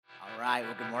right,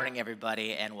 well, good morning,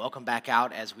 everybody, and welcome back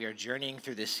out as we are journeying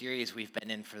through this series we've been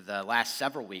in for the last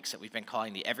several weeks that we've been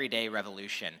calling the Everyday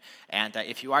Revolution. And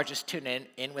if you are just tuning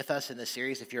in with us in this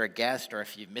series, if you're a guest or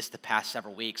if you've missed the past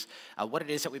several weeks, what it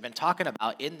is that we've been talking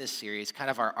about in this series, kind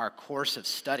of our course of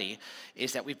study,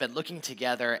 is that we've been looking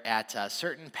together at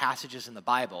certain passages in the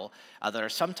Bible that are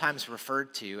sometimes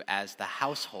referred to as the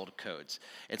household codes.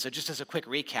 And so just as a quick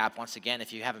recap, once again,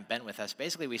 if you haven't been with us,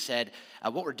 basically we said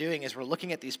what we're doing is we're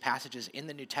looking at these passages in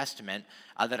the New Testament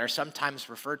that are sometimes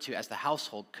referred to as the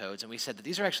household codes, and we said that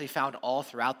these are actually found all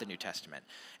throughout the New Testament.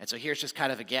 And so here's just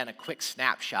kind of, again, a quick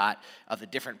snapshot of the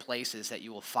different places that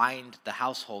you will find the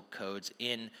household codes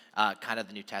in kind of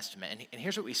the New Testament. And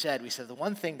here's what we said. We said the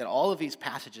one thing that all of these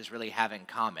passages really have in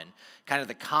common, kind of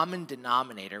the common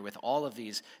denominator with all of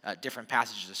these different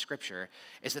passages of Scripture,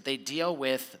 is that they deal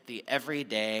with the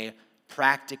everyday,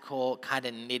 practical, kind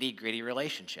of nitty-gritty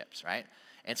relationships, right?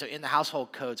 And so in the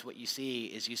household codes, what you see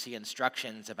is you see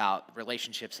instructions about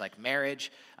relationships like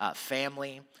marriage,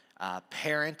 family,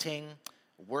 parenting,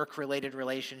 work-related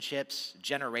relationships,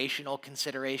 generational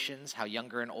considerations, how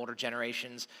younger and older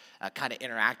generations kind of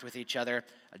interact with each other,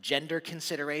 gender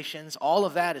considerations. All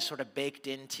of that is sort of baked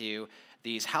into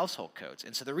these household codes.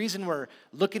 And so the reason we're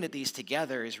looking at these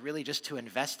together is really just to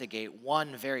investigate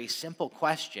one very simple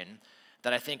question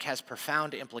that I think has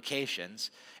profound implications.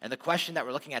 And the question that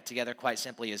we're looking at together quite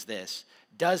simply is this: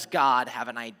 does God have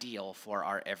an ideal for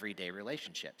our everyday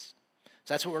relationships?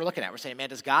 So that's what we're looking at. We're saying, man,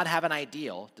 does God have an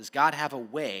ideal? Does God have a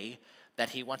way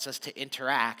that he wants us to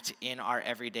interact in our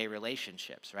everyday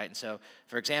relationships, right? And so,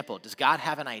 for example, does God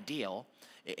have an ideal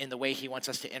in the way he wants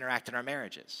us to interact in our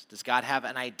marriages? Does God have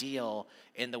an ideal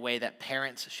in the way that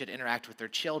parents should interact with their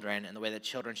children and the way that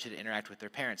children should interact with their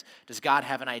parents? Does God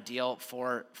have an ideal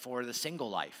for the single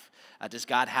life? Does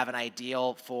God have an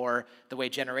ideal for the way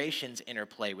generations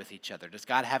interplay with each other? Does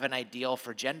God have an ideal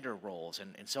for gender roles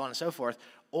and so on and so forth?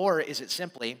 Or is it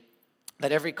simply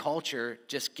that every culture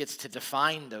just gets to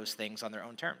define those things on their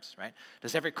own terms, right?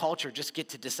 Does every culture just get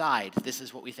to decide this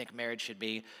is what we think marriage should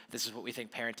be, this is what we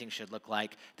think parenting should look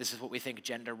like, this is what we think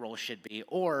gender roles should be?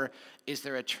 Or is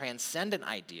there a transcendent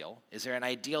ideal? Is there an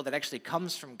ideal that actually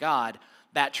comes from God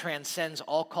that transcends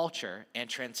all culture and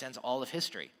transcends all of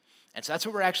history? And so that's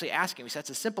what we're actually asking. We said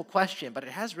it's a simple question, but it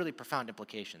has really profound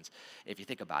implications if you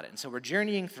think about it. And so we're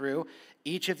journeying through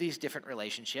each of these different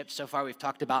relationships. So far we've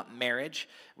talked about marriage.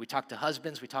 We talked to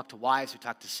husbands. We talked to wives. We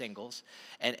talked to singles.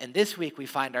 And this week we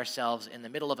find ourselves in the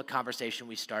middle of a conversation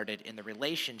we started in the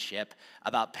relationship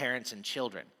about parents and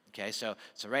children. Okay, so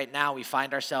right now we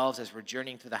find ourselves, as we're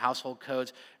journeying through the household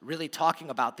codes, really talking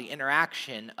about the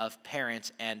interaction of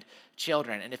parents and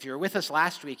children. And if you were with us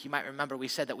last week, you might remember we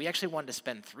said that we actually wanted to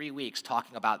spend 3 weeks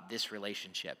talking about this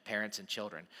relationship, parents and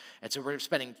children. And so we're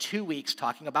spending 2 weeks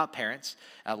talking about parents.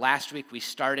 Last week we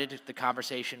started the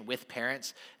conversation with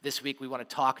parents. This week we want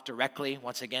to talk directly,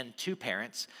 once again, to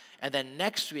parents. And then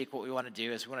next week what we want to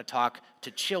do is we want to talk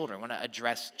to children. We want to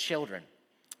address children.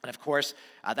 And of course,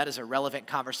 that is a relevant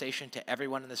conversation to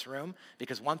everyone in this room,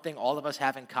 because one thing all of us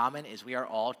have in common is we are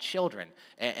all children.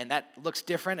 And that looks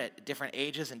different at different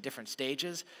ages and different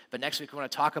stages. But next week we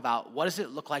want to talk about what does it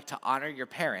look like to honor your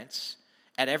parents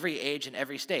at every age and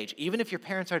every stage, even if your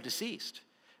parents are deceased.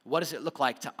 What does it look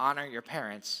like to honor your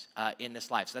parents in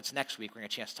this life? So that's next week. We're going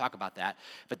to get a chance to talk about that.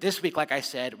 But this week, like I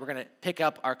said, we're going to pick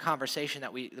up our conversation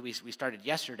that we started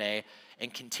yesterday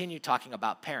and continue talking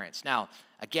about parents. Now,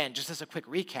 again, just as a quick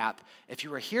recap, if you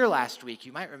were here last week,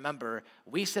 you might remember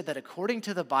we said that according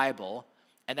to the Bible,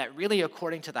 and that really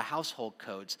according to the household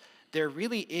codes, there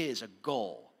really is a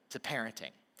goal to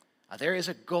parenting. There is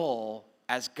a goal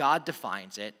as God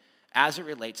defines it, as it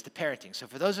relates to parenting. So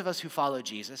for those of us who follow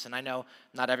Jesus, and I know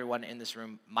not everyone in this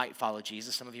room might follow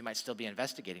Jesus, some of you might still be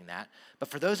investigating that, but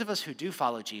for those of us who do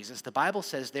follow Jesus, the Bible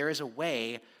says there is a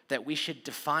way that we should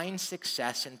define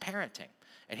success in parenting.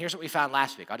 And here's what we found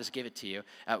last week. I'll just give it to you.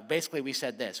 Basically, we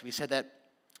said this. We said that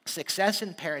success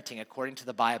in parenting, according to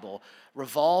the Bible,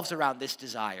 revolves around this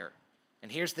desire.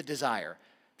 And here's the desire: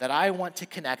 that I want to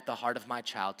connect the heart of my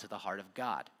child to the heart of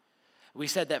God. We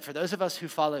said that for those of us who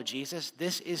follow Jesus,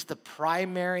 this is the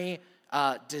primary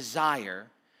desire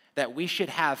that we should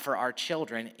have for our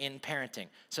children in parenting.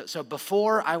 So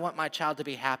before I want my child to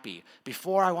be happy,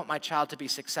 before I want my child to be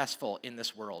successful in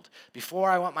this world, before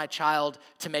I want my child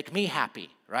to make me happy,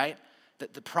 right?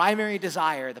 The primary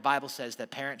desire the Bible says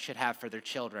that parents should have for their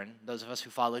children, those of us who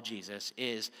follow Jesus,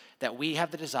 is that we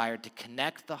have the desire to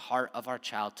connect the heart of our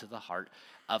child to the heart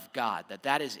of God.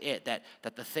 That is it, that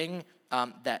the thing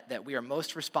that we are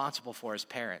most responsible for as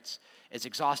parents is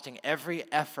exhausting every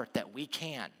effort that we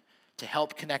can to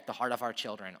help connect the heart of our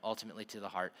children ultimately to the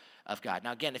heart of God.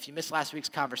 Now, again, if you missed last week's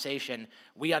conversation,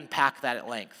 we unpacked that at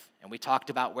length, and we talked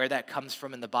about where that comes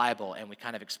from in the Bible, and we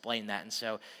kind of explained that. And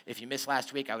so if you missed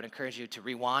last week, I would encourage you to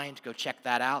rewind, go check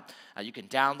that out. You can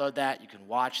download that, you can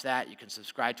watch that, you can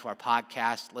subscribe to our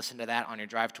podcast, listen to that on your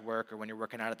drive to work or when you're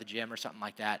working out at the gym or something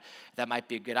like that. That might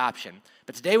be a good option.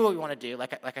 But today what we want to do,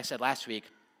 like I said last week,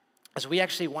 is we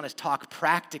actually want to talk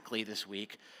practically this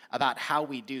week about how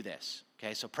we do this.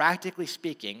 Okay, so practically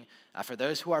speaking, for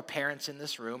those who are parents in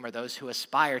this room or those who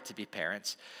aspire to be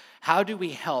parents, how do we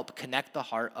help connect the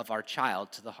heart of our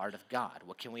child to the heart of God?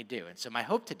 What can we do? And so my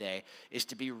hope today is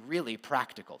to be really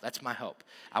practical. That's my hope.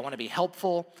 I want to be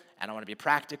helpful, and I want to be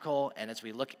practical. And as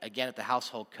we look again at the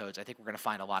household codes, I think we're going to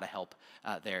find a lot of help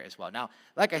there as well. Now,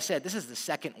 like I said, this is the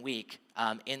second week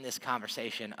in this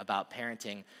conversation about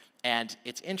parenting. And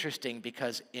it's interesting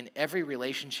because in every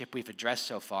relationship we've addressed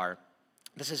so far,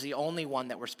 this is the only one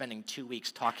that we're spending 2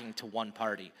 weeks talking to one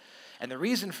party. And the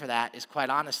reason for that is quite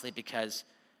honestly because,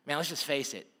 man, let's just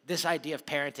face it, this idea of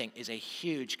parenting is a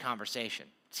huge conversation.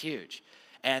 It's huge.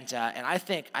 And I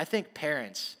think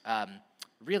parents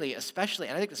really, especially,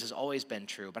 and I think this has always been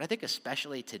true, but I think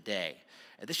especially today,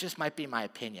 and this just might be my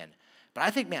opinion, but I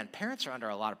think, man, parents are under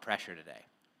a lot of pressure today.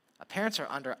 Parents are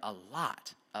under a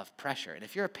lot of pressure. And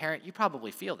if you're a parent, you probably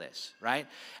feel this, right?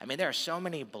 I mean, there are so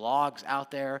many blogs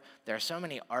out there. There are so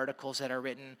many articles that are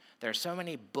written. There are so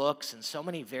many books and so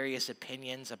many various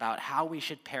opinions about how we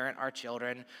should parent our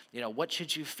children. You know, what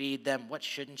should you feed them? What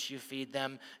shouldn't you feed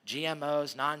them?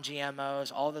 GMOs,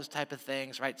 non-GMOs, all those type of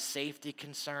things, right? Safety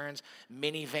concerns,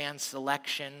 minivan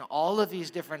selection, all of these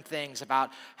different things about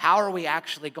how are we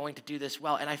actually going to do this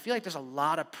well. And I feel like there's a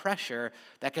lot of pressure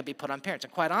that can be put on parents.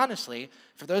 And quite honestly,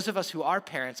 for those of us who are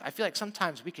parents, I feel like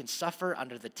sometimes we can suffer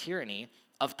under the tyranny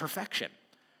of perfection.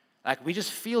 Like we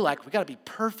just feel like we got to be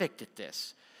perfect at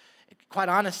this. Quite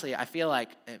honestly, I feel like,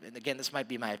 and again, this might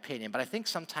be my opinion, but I think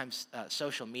sometimes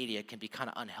social media can be kind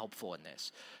of unhelpful in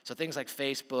this. So things like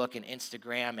Facebook and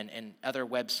Instagram and other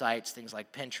websites, things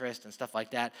like Pinterest and stuff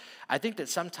like that, I think that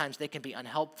sometimes they can be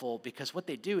unhelpful because what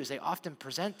they do is they often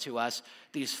present to us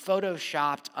these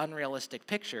photoshopped, unrealistic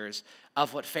pictures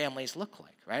of what families look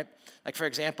like, right? Like, for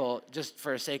example, just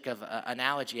for the sake of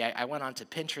analogy, I went on to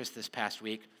Pinterest this past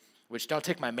week, which don't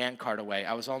take my man card away.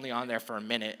 I was only on there for a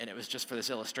minute, and it was just for this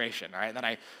illustration, all right? And then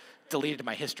I deleted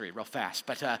my history real fast.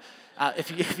 But if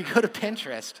you go to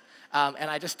Pinterest, and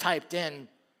I just typed in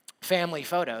family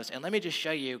photos, and let me just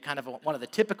show you kind of one of the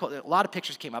typical, a lot of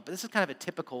pictures came up, but this is kind of a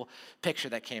typical picture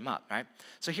that came up, right?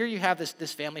 So here you have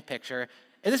this family picture,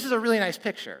 and this is a really nice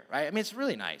picture, right? I mean, it's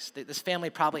really nice. This family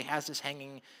probably has this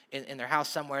hanging in their house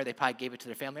somewhere. They probably gave it to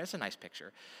their family. It's a nice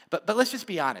picture. But let's just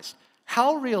be honest.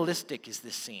 How realistic is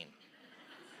this scene?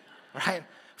 Right?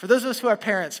 For those of us who are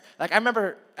parents, like I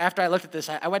remember after I looked at this,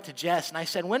 I went to Jess and I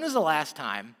said, when was the last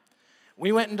time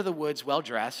we went into the woods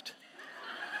well-dressed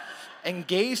and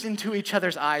gazed into each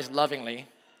other's eyes lovingly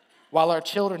while our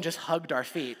children just hugged our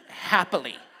feet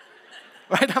happily?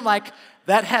 Right? I'm like,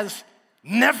 that has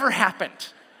never happened.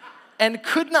 And it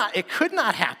could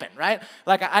not happen, right?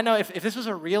 Like, I know if this was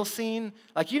a real scene,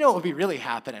 like, you know what would be really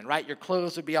happening, right? Your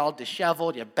clothes would be all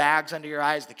disheveled, you have bags under your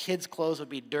eyes, the kids' clothes would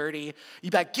be dirty.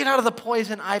 You'd be like, get out of the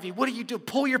poison ivy, what do you do?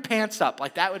 Pull your pants up.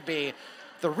 Like, that would be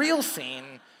the real scene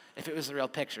if it was the real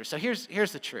picture. So here's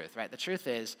the truth, right? The truth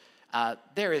is,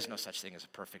 there is no such thing as a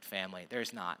perfect family.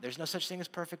 There's not. There's no such thing as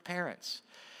perfect parents.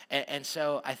 And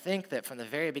so I think that from the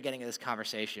very beginning of this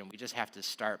conversation, we just have to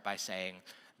start by saying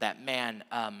that, man,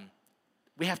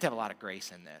 we have to have a lot of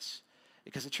grace in this.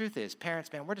 Because the truth is,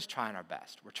 parents, man, we're just trying our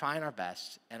best. We're trying our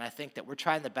best, and I think that we're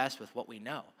trying the best with what we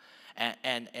know.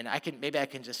 And I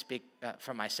can just speak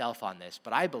for myself on this,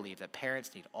 but I believe that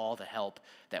parents need all the help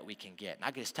that we can get. And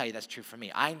I can just tell you that's true for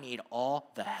me. I need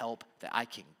all the help that I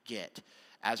can get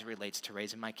as it relates to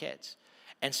raising my kids.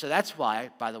 And so that's why,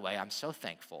 by the way, I'm so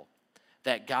thankful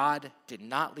that God did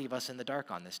not leave us in the dark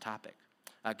on this topic.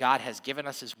 God has given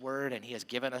us his word, and he has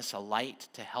given us a light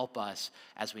to help us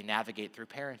as we navigate through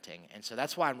parenting. And so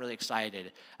that's why I'm really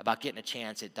excited about getting a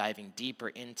chance at diving deeper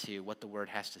into what the word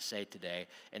has to say today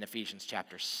in Ephesians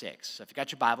chapter 6. So if you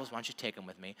got your Bibles, why don't you take them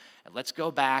with me? And let's go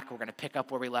back. We're going to pick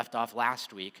up where we left off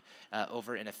last week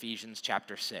over in Ephesians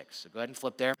chapter 6. So go ahead and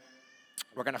flip there.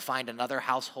 We're going to find another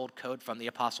household code from the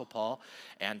Apostle Paul.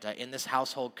 And in this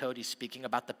household code, he's speaking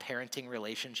about the parenting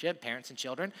relationship, parents and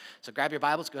children. So grab your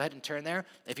Bibles, go ahead and turn there.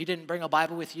 If you didn't bring a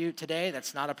Bible with you today,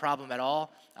 that's not a problem at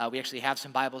all. We actually have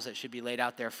some Bibles that should be laid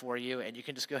out there for you. And you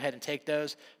can just go ahead and take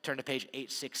those, turn to page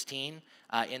 816.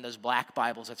 In those black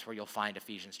Bibles, that's where you'll find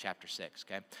Ephesians chapter 6,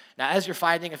 okay? Now, as you're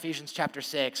finding Ephesians chapter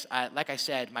 6, like I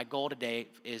said, my goal today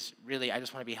is really, I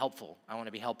just want to be helpful. I want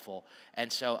to be helpful.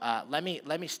 And so let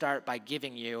me start by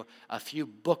giving you a few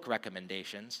book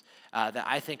recommendations that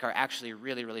I think are actually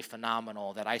really, really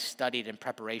phenomenal that I studied in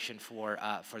preparation for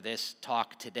this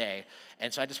talk today.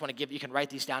 And so I just want to give, you can write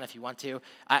these down if you want to.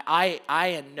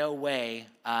 I in no way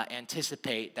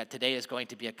anticipate that today is going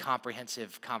to be a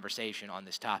comprehensive conversation on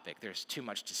this topic. There's too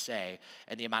much to say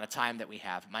and the amount of time that we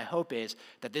have. My hope is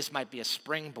that this might be a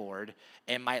springboard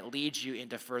and might lead you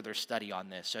into further study on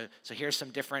this. So here's some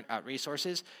different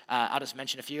resources. I'll just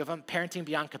mention a few of them. Parenting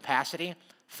Beyond Capacity.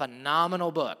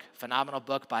 Phenomenal book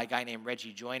by a guy named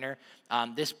Reggie Joiner.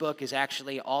 This book is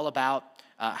actually all about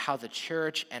how the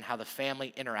church and how the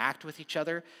family interact with each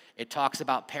other. It talks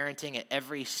about parenting at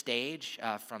every stage,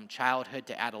 from childhood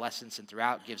to adolescence and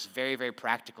throughout. Gives very, very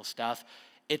practical stuff.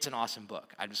 It's an awesome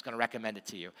book. I'm just going to recommend it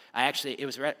to you. It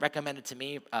was recommended to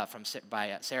me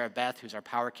by Sarah Beth, who's our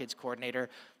Power Kids coordinator.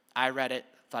 I read it,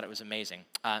 thought it was amazing.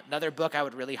 Another book I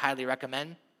would really highly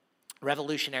recommend,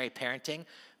 Revolutionary Parenting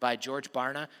by George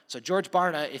Barna. So George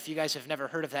Barna, if you guys have never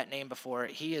heard of that name before,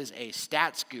 he is a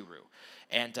stats guru.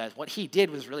 And what he did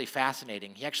was really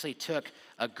fascinating. He actually took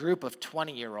a group of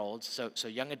 20-year-olds, so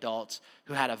young adults,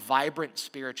 who had a vibrant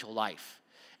spiritual life.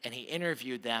 And he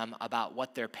interviewed them about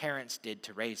what their parents did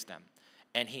to raise them.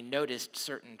 And he noticed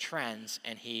certain trends,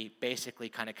 and he basically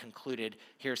kind of concluded,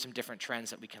 here are some different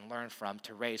trends that we can learn from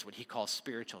to raise what he calls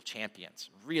spiritual champions.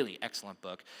 Really excellent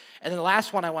book. And then the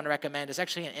last one I want to recommend is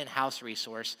actually an in-house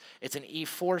resource. It's an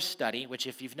E4 study, which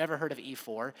if you've never heard of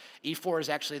E4, E4 is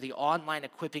actually the online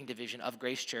equipping division of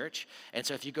Grace Church. And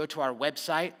so if you go to our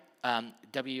website,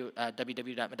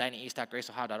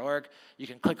 www.medinaeast.graceohio.org, you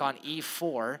can click on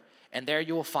E4, and there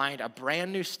you will find a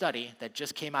brand new study that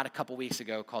just came out a couple weeks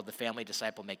ago called the Family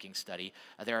Disciple Making Study.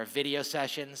 There are video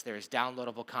sessions, there's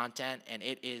downloadable content, and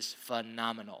it is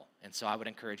phenomenal. And so I would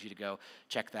encourage you to go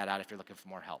check that out if you're looking for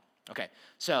more help. Okay,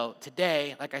 so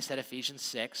today, like I said, Ephesians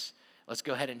 6, let's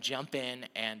go ahead and jump in,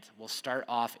 and we'll start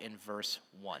off in verse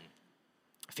 1.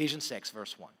 Ephesians 6,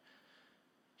 verse 1.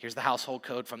 Here's the household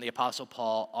code from the Apostle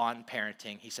Paul on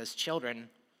parenting. He says, "Children,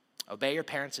 obey your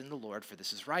parents in the Lord, for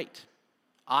this is right.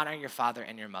 Honor your father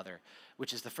and your mother,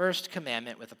 which is the first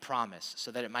commandment with a promise,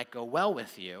 so that it might go well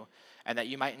with you and that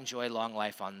you might enjoy long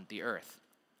life on the earth."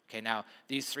 Okay, now,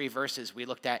 these three verses we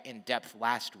looked at in depth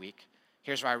last week.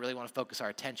 Here's where I really want to focus our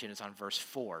attention is on verse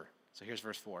 4. So here's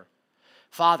verse 4.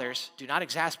 "Fathers, do not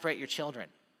exasperate your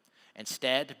children.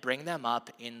 Instead, bring them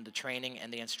up in the training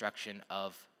and the instruction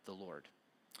of the Lord."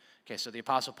 Okay, so the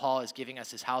Apostle Paul is giving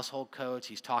us his household codes.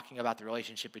 He's talking about the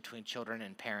relationship between children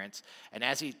and parents. And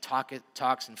as he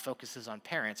talks and focuses on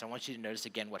parents, I want you to notice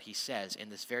again what he says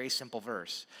in this very simple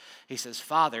verse. He says,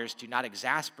 "Fathers, do not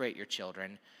exasperate your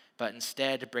children, but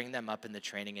instead bring them up in the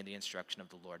training and the instruction of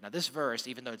the Lord." Now this verse,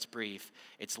 even though it's brief,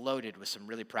 it's loaded with some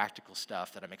really practical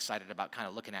stuff that I'm excited about kind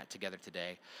of looking at together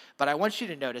today. But I want you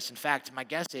to notice, in fact, my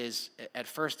guess is at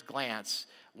first glance,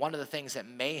 one of the things that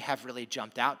may have really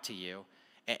jumped out to you,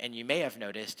 and you may have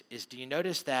noticed, is do you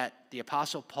notice that the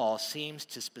Apostle Paul seems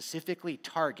to specifically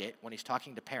target, when he's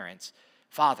talking to parents,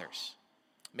 fathers?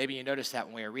 Maybe you noticed that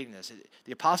when we were reading this.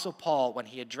 The Apostle Paul, when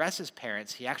he addresses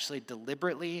parents, he actually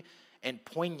deliberately and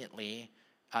poignantly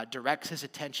directs his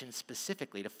attention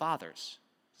specifically to fathers.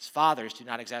 Fathers, do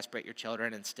not exasperate your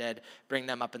children. Instead, bring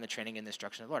them up in the training and the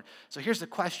instruction of the Lord. So here's the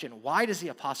question. Why does the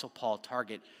Apostle Paul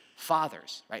target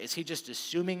fathers? Right? Is he just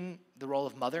assuming the role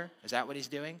of mother? Is that what he's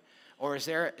doing? Or is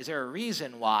there a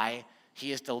reason why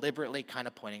he is deliberately kind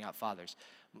of pointing out fathers?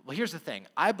 Well, here's the thing.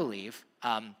 I believe,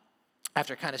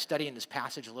 after kind of studying this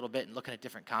passage a little bit and looking at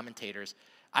different commentators,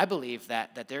 I believe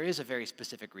that there is a very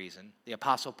specific reason the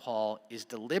Apostle Paul is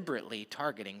deliberately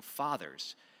targeting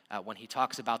fathers when he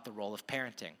talks about the role of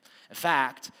parenting. In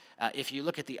fact, if you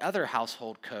look at the other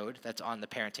household code that's on the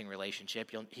parenting relationship,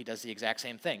 he does the exact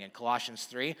same thing. In Colossians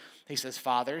 3, he says,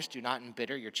 "Fathers, do not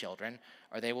embitter your children,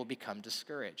 or they will become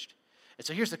discouraged." And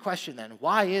so here's the question then.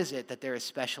 Why is it that there is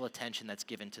special attention that's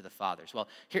given to the fathers? Well,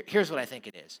 here's what I think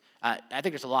it is. I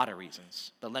think there's a lot of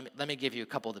reasons, but let me give you a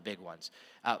couple of the big ones.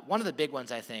 One of the big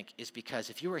ones, I think, is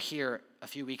because if you were here a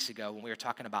few weeks ago when we were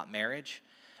talking about marriage,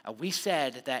 we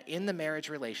said that in the marriage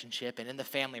relationship and in the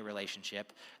family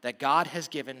relationship, that God has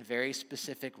given very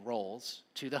specific roles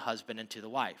to the husband and to the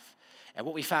wife. And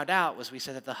what we found out was we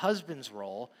said that the husband's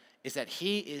role is that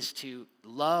he is to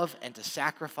love and to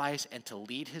sacrifice and to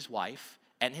lead his wife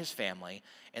and his family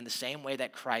in the same way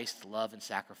that Christ loved and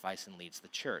sacrificed and leads the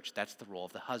church. That's the role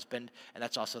of the husband, and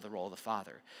that's also the role of the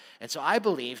father. And so I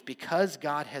believe because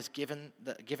God has given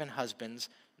husbands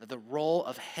the role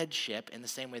of headship in the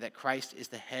same way that Christ is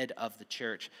the head of the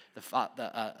church,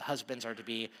 the husbands are to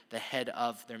be the head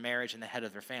of their marriage and the head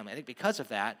of their family. I think because of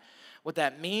that, what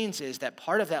that means is that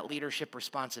part of that leadership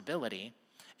responsibility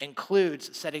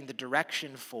includes setting the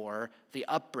direction for the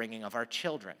upbringing of our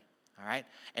children. All right?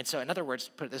 And so, in other words,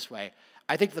 put it this way,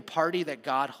 I think the party that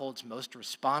God holds most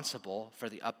responsible for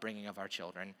the upbringing of our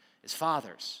children is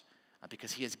fathers,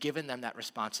 because he has given them that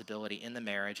responsibility in the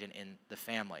marriage and in the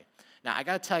family. Now, I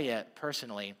got to tell you,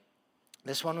 personally,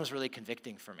 this one was really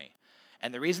convicting for me.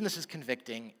 And the reason this is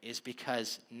convicting is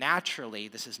because naturally,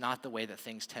 this is not the way that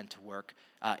things tend to work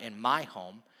in my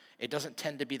home. It doesn't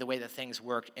tend to be the way that things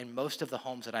work in most of the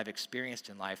homes that I've experienced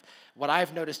in life. What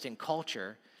I've noticed in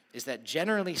culture is that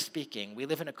generally speaking, we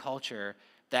live in a culture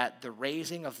that the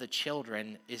raising of the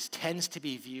children tends to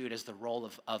be viewed as the role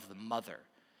of the mother.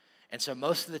 And so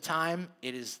most of the time,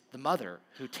 it is the mother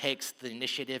who takes the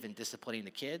initiative in disciplining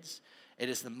the kids. It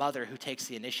is the mother who takes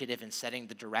the initiative in setting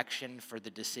the direction for the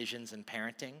decisions in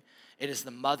parenting. It is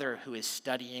the mother who is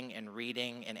studying and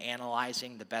reading and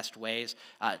analyzing the best ways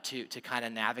to kind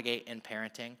of navigate in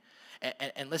parenting.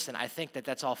 And listen, I think that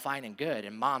that's all fine and good.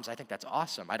 And moms, I think that's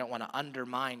awesome. I don't want to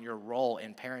undermine your role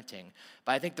in parenting.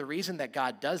 But I think the reason that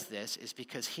God does this is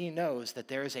because he knows that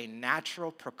there is a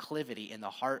natural proclivity in the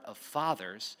heart of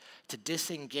fathers to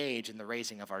disengage in the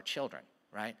raising of our children,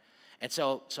 right? And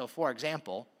so for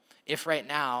example, if right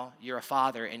now you're a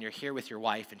father and you're here with your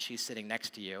wife and she's sitting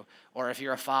next to you, or if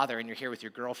you're a father and you're here with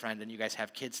your girlfriend and you guys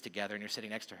have kids together and you're sitting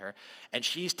next to her, and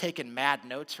she's taking mad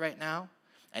notes right now,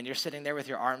 and you're sitting there with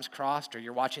your arms crossed, or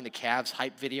you're watching the Cavs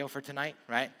hype video for tonight,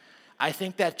 right? I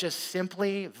think that just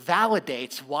simply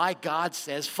validates why God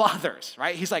says fathers,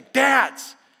 right? He's like,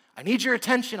 dads, I need your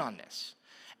attention on this.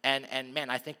 And man,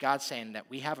 I think God's saying that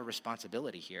we have a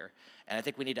responsibility here, and I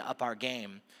think we need to up our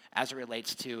game as it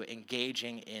relates to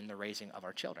engaging in the raising of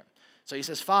our children. So he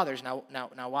says, fathers, now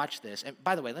watch this. And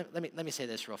by the way, let me say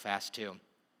this real fast too.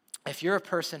 If you're a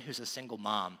person who's a single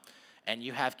mom and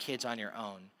you have kids on your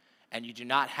own, and you do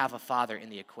not have a father in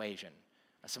the equation.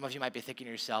 Some of you might be thinking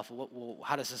to yourself, well,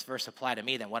 how does this verse apply to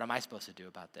me then? What am I supposed to do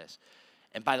about this?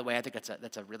 And by the way, I think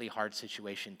that's a really hard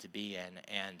situation to be in.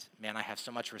 And man, I have so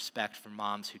much respect for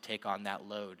moms who take on that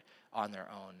load on their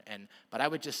own. But I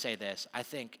would just say this, I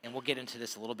think, and we'll get into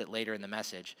this a little bit later in the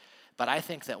message, but I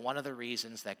think that one of the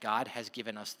reasons that God has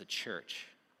given us the church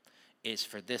is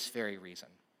for this very reason.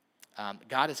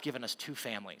 God has given us two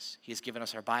families. He's given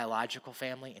us our biological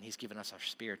family, and he's given us our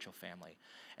spiritual family.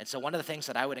 And so one of the things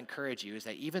that I would encourage you is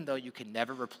that even though you can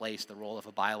never replace the role of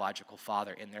a biological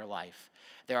father in their life,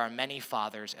 there are many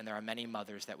fathers and there are many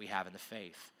mothers that we have in the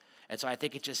faith. And so I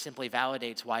think it just simply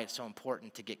validates why it's so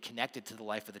important to get connected to the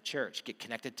life of the church, get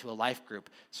connected to a life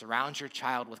group, surround your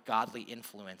child with godly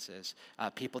influences,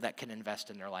 people that can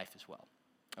invest in their life as well.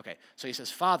 Okay, so he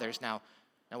says, fathers, now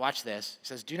watch this. He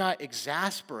says, do not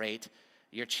exasperate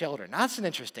your children. Now, that's an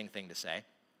interesting thing to say.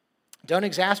 Don't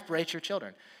exasperate your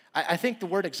children. I think the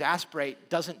word exasperate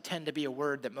doesn't tend to be a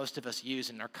word that most of us use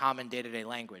in our common day-to-day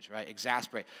language, right?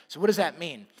 Exasperate. So what does that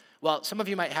mean? Well, some of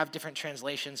you might have different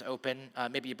translations open.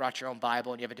 Maybe you brought your own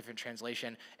Bible and you have a different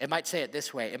translation. It might say it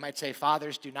this way. It might say,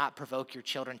 fathers, do not provoke your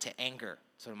children to anger.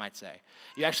 That's what it might say.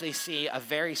 You actually see a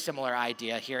very similar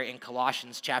idea here in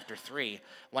Colossians chapter 3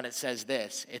 when it says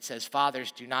this. It says,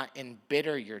 fathers, do not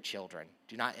embitter your children.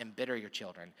 Do not embitter your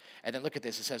children. And then look at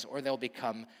this. It says, or they'll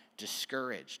become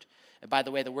discouraged. And by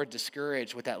the way, the word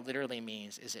discouraged, what that literally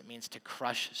means is it means to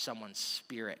crush someone's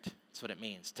spirit. That's what it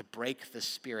means, to break the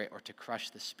spirit or to crush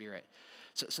the spirit.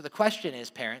 So the question is,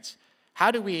 parents,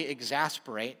 how do we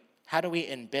exasperate? How do we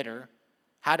embitter?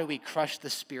 How do we crush the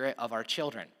spirit of our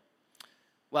children?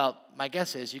 Well, my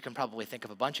guess is you can probably think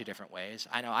of a bunch of different ways.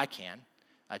 I know I can.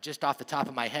 Just off the top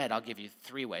of my head, I'll give you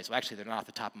three ways. Well, actually, they're not off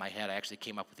the top of my head. I actually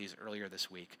came up with these earlier this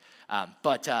week.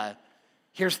 But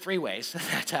here's three ways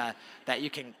that you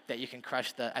can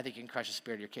crush the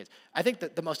spirit of your kids. I think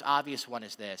that the most obvious one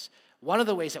is this. One of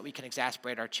the ways that we can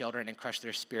exasperate our children and crush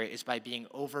their spirit is by being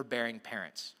overbearing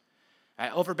parents.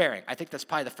 Right? Overbearing. I think that's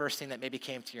probably the first thing that maybe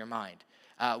came to your mind.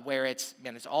 Where it's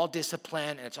all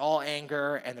discipline and it's all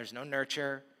anger and there's no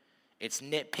nurture. It's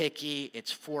nitpicky,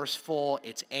 it's forceful,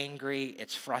 it's angry,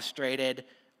 it's frustrated.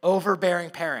 Overbearing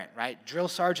parent, right? Drill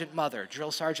sergeant mother, drill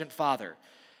sergeant father.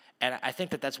 And I think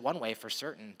that that's one way for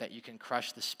certain that you can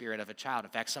crush the spirit of a child.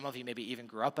 In fact, some of you maybe even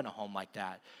grew up in a home like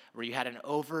that, where you had an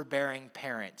overbearing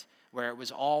parent, where it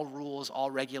was all rules,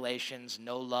 all regulations,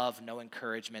 no love, no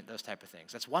encouragement, those type of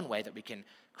things. That's one way that we can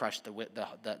crush the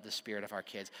spirit of our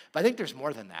kids. But I think there's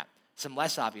more than that, some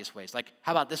less obvious ways. Like,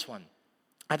 how about this one?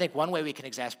 I think one way we can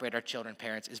exasperate our children,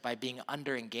 parents, is by being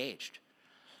underengaged.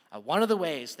 One of the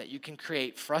ways that you can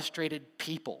create frustrated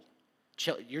people,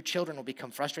 your children will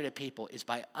become frustrated people, is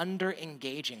by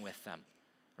under-engaging with them,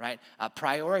 right?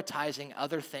 Prioritizing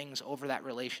other things over that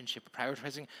relationship,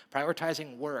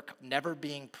 prioritizing work, never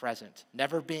being present,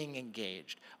 never being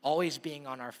engaged, always being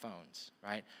on our phones,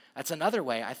 right? That's another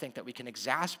way I think that we can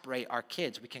exasperate our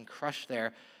kids. We can crush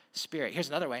their spirit. Here's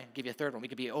another way. I'll give you a third one. We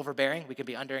could be overbearing. We could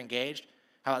be under-engaged.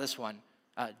 How about this one?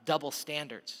 Double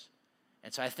standards.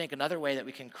 And so I think another way that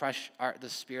we can crush the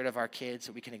spirit of our kids,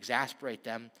 that we can exasperate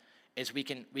them, is we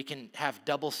can have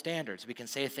double standards. We can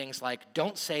say things like,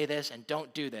 don't say this and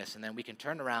don't do this, and then we can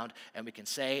turn around and we can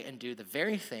say and do the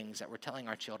very things that we're telling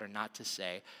our children not to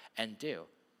say and do.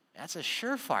 That's a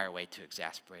surefire way to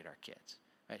exasperate our kids,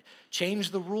 right?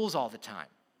 Change the rules all the time.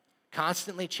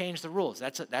 Constantly change the rules.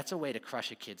 That's a way to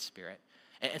crush a kid's spirit.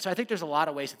 And so I think there's a lot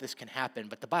of ways that this can happen,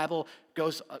 but the Bible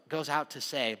goes out to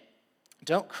say,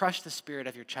 don't crush the spirit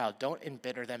of your child. Don't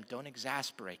embitter them. Don't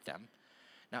exasperate them.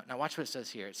 Now watch what it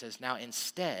says here. It says, now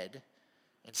instead,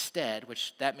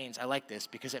 which that means, I like this,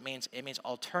 because it means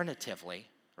alternatively,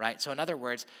 right? So in other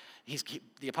words,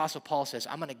 the Apostle Paul says,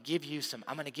 I'm going to give you some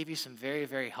very,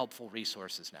 very helpful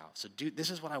resources now. So this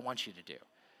is what I want you to do.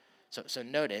 So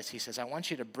notice, he says, I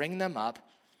want you to bring them up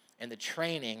in the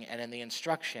training and in the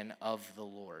instruction of the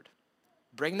Lord.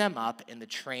 Bring them up in the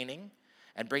training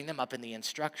and bring them up in the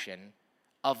instruction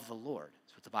of the Lord.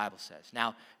 That's what the Bible says.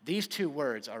 Now, these two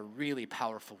words are really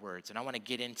powerful words, and I want to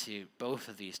get into both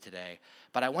of these today.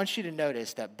 But I want you to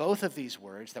notice that both of these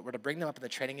words, that we're to bring them up in the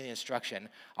training and the instruction,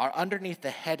 are underneath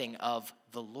the heading of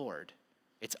the Lord.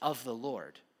 It's of the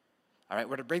Lord. All right,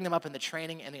 we're to bring them up in the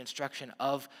training and the instruction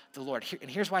of the Lord.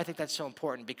 And here's why I think that's so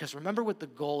important, because remember what the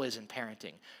goal is in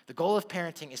parenting. The goal of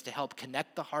parenting is to help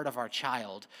connect the heart of our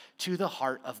child to the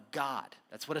heart of God.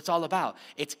 That's what it's all about.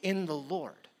 It's in the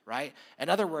Lord, right? In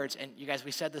other words, and you guys,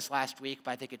 we said this last week,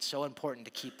 but I think it's so important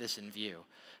to keep this in view.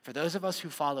 For those of us who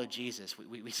follow Jesus,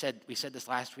 we said this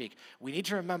last week, we need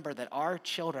to remember that our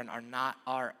children are not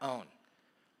our own.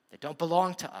 They don't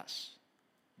belong to us.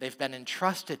 They've been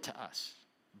entrusted to us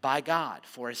by God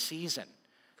for a season,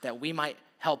 that we might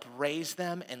help raise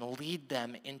them and lead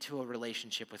them into a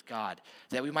relationship with God,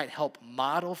 that we might help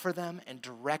model for them and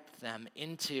direct them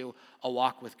into a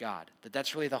walk with God.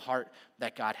 That's really the heart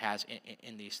that God has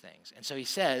in these things. And so he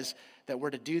says that we're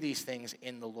to do these things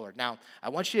in the Lord. Now, I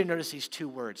want you to notice these two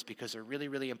words, because they're really,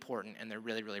 really important and they're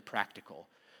really, really practical.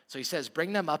 So he says,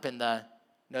 bring them up in the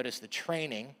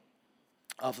training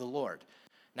of the Lord.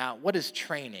 Now, what is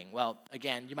training? Well,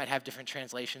 again, you might have different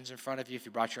translations in front of you if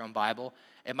you brought your own Bible.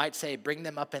 It might say, bring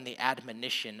them up in the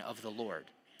admonition of the Lord.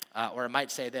 Or it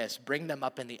might say this, bring them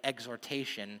up in the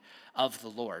exhortation of the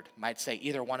Lord. It might say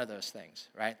either one of those things,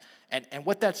 right? And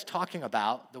what that's talking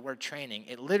about, the word training,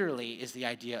 it literally is the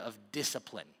idea of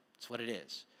discipline. That's what it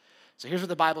is. So here's what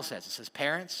the Bible says. It says,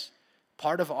 parents,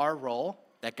 part of our role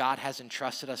that God has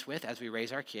entrusted us with as we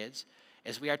raise our kids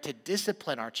is we are to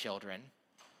discipline our children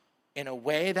in a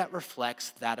way that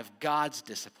reflects that of God's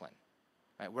discipline.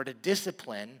 Right? We're to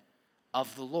discipline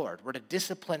of the Lord. We're to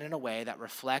discipline in a way that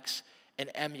reflects and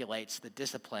emulates the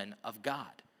discipline of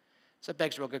God. So it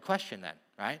begs a real good question then,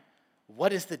 right?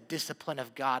 What does the discipline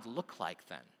of God look like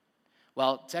then?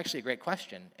 Well, it's actually a great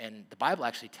question, and the Bible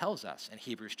actually tells us in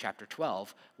Hebrews chapter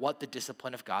 12 what the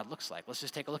discipline of God looks like. Let's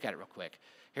just take a look at it real quick.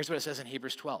 Here's what it says in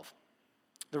Hebrews 12.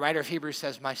 The writer of Hebrews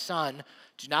says, my son,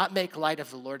 do not make light of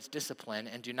the Lord's discipline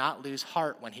and do not lose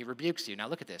heart when he rebukes you. Now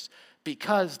look at this.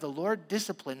 Because the Lord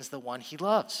disciplines the one he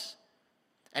loves,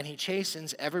 and he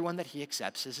chastens everyone that he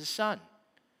accepts as his son.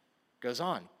 Goes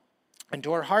on.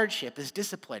 Endure hardship is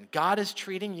discipline. God is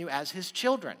treating you as his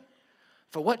children.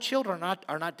 For what children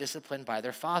are not disciplined by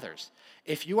their fathers?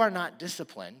 If you are not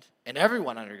disciplined, and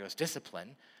everyone undergoes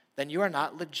discipline, then you are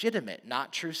not legitimate,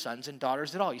 not true sons and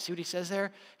daughters at all. You see what he says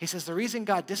there? He says the reason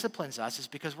God disciplines us is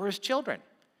because we're his children.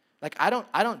 Like I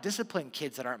don't discipline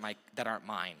kids that aren't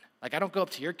mine. Like I don't go up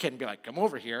to your kid and be like, come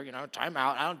over here, time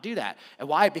out. I don't do that. And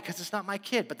why? Because it's not my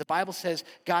kid. But the Bible says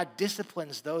God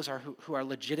disciplines those who are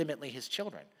legitimately his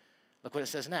children. Look what it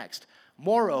says next.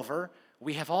 Moreover,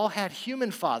 we have all had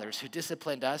human fathers who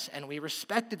disciplined us, and we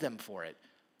respected them for it.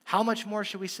 How much more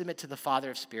should we submit to the Father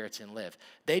of spirits and live?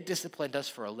 They disciplined us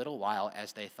for a little while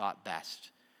as they thought best.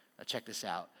 Now check this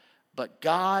out. But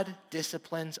God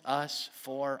disciplines us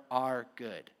for our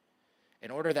good,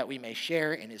 in order that we may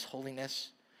share in his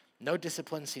holiness. No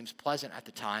discipline seems pleasant at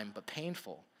the time, but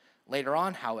painful. Later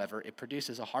on, however, it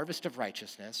produces a harvest of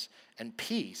righteousness and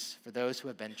peace for those who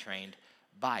have been trained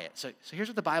by it. So here's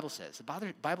what the Bible says.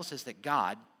 The Bible says that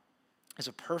God is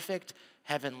a perfect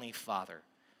heavenly Father,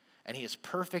 and he is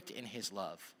perfect in his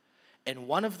love. And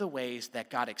one of the ways that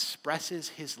God expresses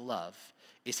his love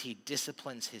is he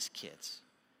disciplines his kids.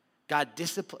 God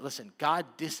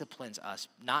disciplines us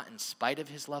not in spite of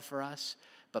his love for us,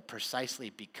 but precisely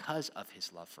because of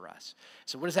his love for us.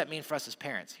 So what does that mean for us as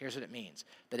parents? Here's what it means.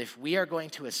 That if we are going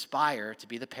to aspire to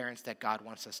be the parents that God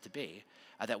wants us to be,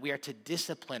 that we are to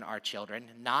discipline our children,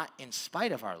 not in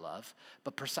spite of our love,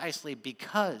 but precisely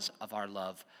because of our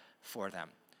love for them.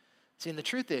 See, and the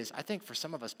truth is, I think for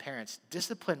some of us parents,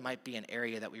 discipline might be an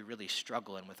area that we really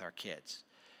struggle in with our kids.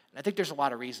 And I think there's a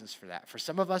lot of reasons for that. For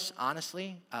some of us,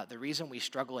 honestly, the reason we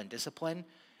struggle in discipline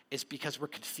is because we're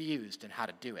confused in how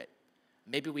to do it.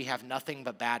 Maybe we have nothing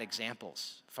but bad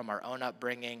examples from our own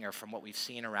upbringing or from what we've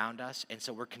seen around us, and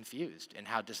so we're confused in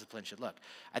how discipline should look.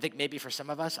 I think maybe for some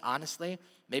of us, honestly,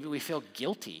 maybe we feel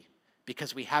guilty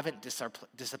because we haven't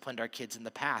disciplined our kids in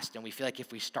the past, and we feel like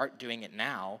if we start doing it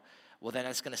now, well, then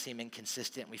it's going to seem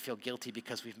inconsistent. We feel guilty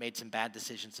because we've made some bad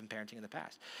decisions in parenting in the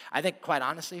past. I think, quite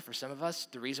honestly, for some of us,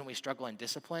 the reason we struggle in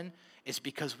discipline is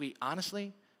because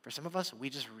for some of us, we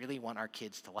just really want our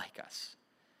kids to like us.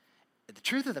 The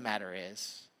truth of the matter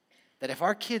is that if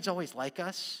our kids always like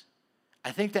us,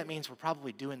 I think that means we're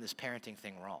probably doing this parenting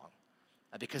thing wrong.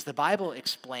 Because the Bible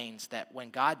explains that when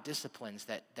God disciplines,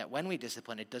 that when we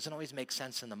discipline, it doesn't always make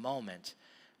sense in the moment,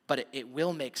 but it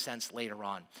will make sense later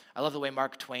on. I love the way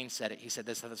Mark Twain said it. He said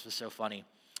this was so funny.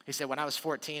 He said, when I was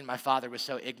 14, my father was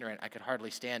so ignorant I could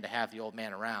hardly stand to have the old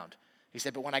man around. He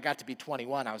said, but when I got to be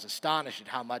 21, I was astonished at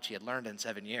how much he had learned in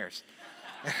 7 years.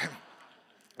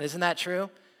 Isn't that true?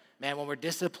 Man, when we're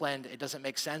disciplined, it doesn't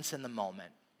make sense in the moment.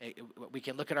 We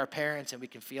can look at our parents and we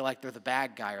can feel like they're the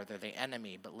bad guy or they're the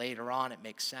enemy, but later on it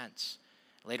makes sense.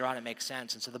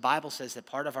 And so the Bible says that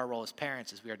part of our role as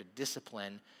parents is we are to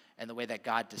discipline in the way that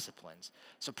God disciplines.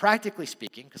 So practically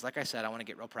speaking, because like I said, I want to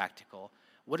get real practical,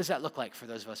 what does that look like for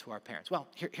those of us who are parents? Well,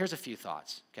 here's a few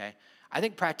thoughts, okay? I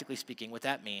think practically speaking, what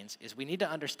that means is we need to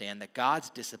understand that God's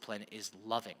discipline is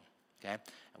loving. Okay?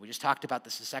 And we just talked about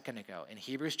this a second ago. In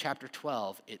Hebrews chapter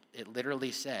 12, it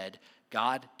literally said,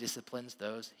 God disciplines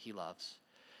those he loves.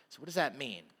 So what does that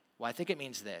mean? Well, I think it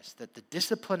means this, that the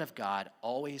discipline of God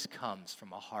always comes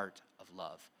from a heart of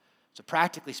love. So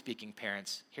practically speaking,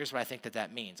 parents, here's what I think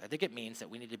that means. I think it means that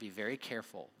we need to be very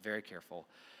careful,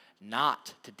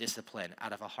 not to discipline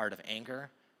out of a heart of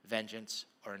anger, vengeance,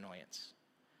 or annoyance.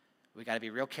 We got to be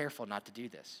real careful not to do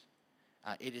this.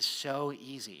 It is so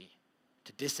easy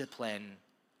to discipline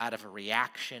out of a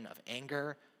reaction of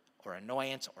anger or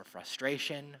annoyance or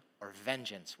frustration or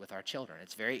vengeance with our children.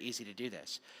 It's very easy to do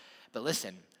this. But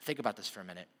listen, think about this for a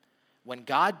minute. When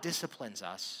God disciplines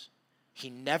us,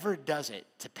 he never does it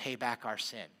to pay back our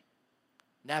sin.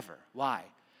 Never. Why?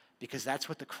 Because that's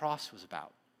what the cross was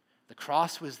about. The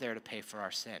cross was there to pay for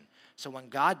our sin. So when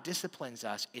God disciplines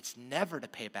us, it's never to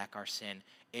pay back our sin.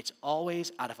 It's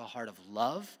always out of a heart of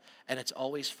love, and it's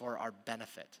always for our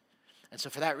benefit. And so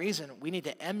for that reason, we need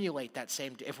to emulate that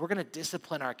same. If we're going to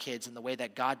discipline our kids in the way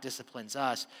that God disciplines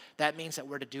us, that means that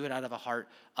we're to do it out of a heart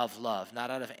of love, not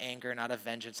out of anger, not of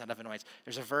vengeance, not of annoyance.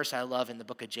 There's a verse I love in the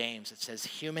book of James. It says,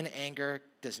 human anger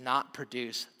does not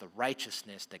produce the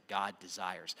righteousness that God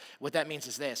desires. What that means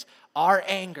is this. Our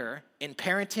anger in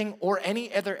parenting or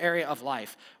any other area of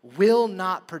life will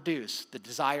not produce the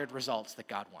desired results that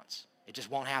God wants. It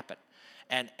just won't happen.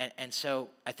 And so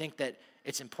I think that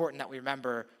it's important that we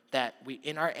remember that we,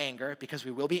 in our anger, because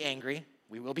we will be angry,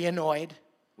 we will be annoyed,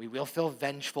 we will feel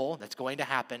vengeful, that's going to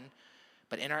happen,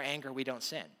 but in our anger, we don't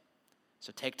sin.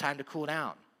 So take time to cool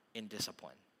down in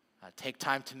discipline. Take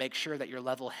time to make sure that you're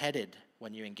level-headed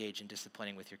when you engage in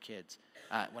disciplining with your kids,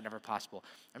 whenever possible.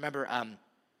 I remember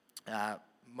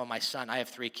when my son, I have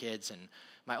 3 kids, and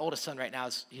my oldest son right now,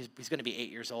 he's going to be 8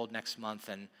 years old next month,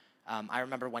 and I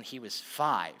remember when he was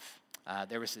 5,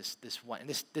 there was this one, and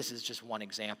this is just one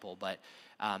example, but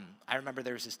I remember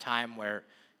there was this time where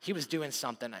he was doing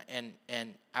something,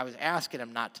 and I was asking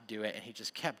him not to do it, and he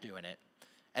just kept doing it.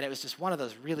 And it was just one of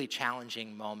those really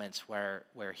challenging moments where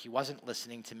he wasn't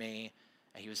listening to me,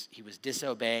 and he was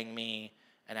disobeying me,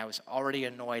 and I was already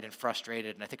annoyed and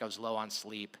frustrated, and I think I was low on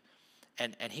sleep,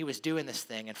 and he was doing this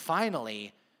thing, and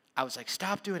finally I was like,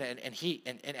 stop doing it.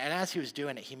 And as he was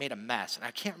doing it, he made a mess. And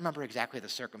I can't remember exactly the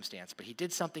circumstance, but he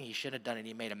did something he shouldn't have done and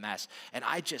he made a mess. And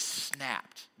I just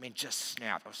snapped. Just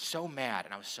snapped. I was so mad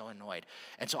and I was so annoyed.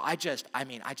 And so I just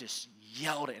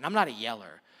yelled it. And I'm not a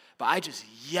yeller, but I just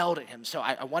yelled at him. So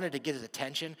I wanted to get his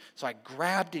attention. So I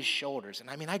grabbed his shoulders. And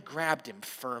I grabbed him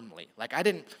firmly. Like I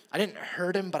didn't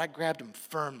hurt him, but I grabbed him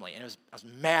firmly. And I was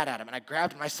mad at him. And I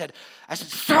grabbed him. I said,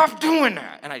 stop doing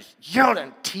that. And I yelled at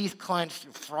him, teeth clenched,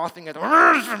 frothing at him.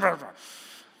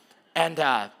 And,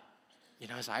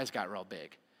 his eyes got real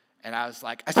big. And I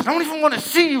said, I don't even want to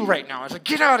see you right now. I was like,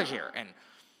 get out of here. And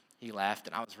he left.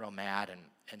 And I was real mad.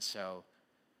 And so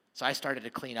I started to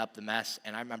clean up the mess,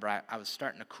 and I remember I was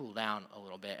starting to cool down a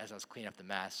little bit as I was cleaning up the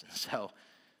mess. And so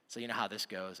you know how this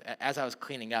goes. As I was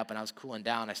cleaning up and I was cooling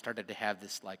down, I started to have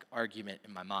this argument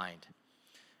in my mind.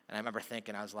 And I remember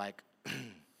thinking, I was like,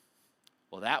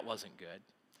 well, that wasn't good.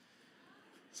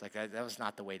 It's like that was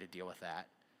not the way to deal with that.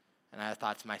 And I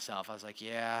thought to myself, I was like,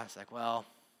 yeah. It's like, well,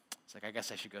 I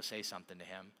guess I should go say something to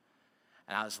him.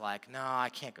 And I was like, no, I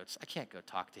can't go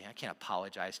talk to him. I can't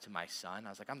apologize to my son. I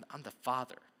was like, I'm the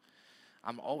father.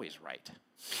 I'm always right.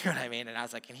 You know what I mean? And I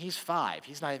was like, and he's 5.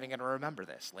 He's not even going to remember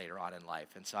this later on in life.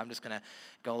 And so I'm just going to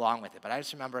go along with it. But I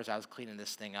just remember as I was cleaning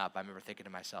this thing up, I remember thinking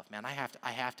to myself, man, I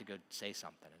have to go say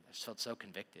something. And I just felt so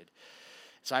convicted.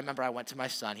 So I remember I went to my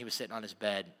son. He was sitting on his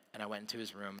bed, and I went into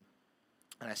his room.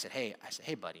 And I said, hey,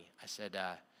 buddy. I said,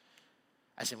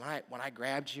 when I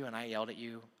grabbed you and I yelled at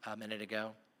you a minute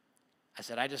ago, I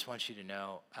said, I just want you to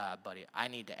know, buddy, I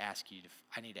need to ask you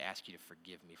to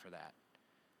forgive me for that.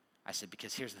 I said,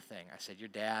 because here's the thing. I said, your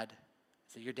dad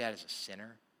is a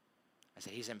sinner. I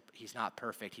said, he's not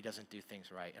perfect. He doesn't do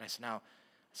things right. And I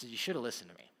said, you should have listened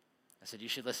to me. I said, you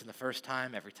should listen the first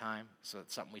time, every time. So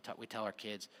it's something we tell our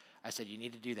kids. I said, you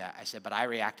need to do that. I said, but I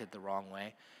reacted the wrong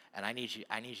way, and I need you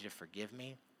to forgive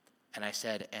me. And I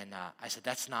said,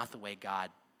 that's not the way God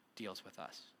deals with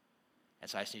us. And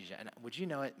so I just need you. And would you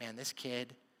know it, man? This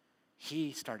kid,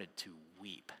 he started to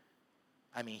weep.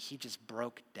 He just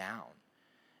broke down.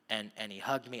 And he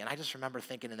hugged me, and I just remember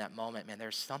thinking in that moment, man,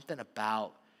 there's something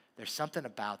about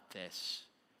this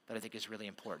that I think is really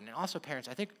important. And also, parents,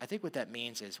 I think what that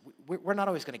means is we're not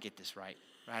always going to get this right?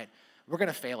 We're going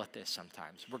to fail at this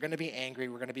sometimes. We're going to be angry.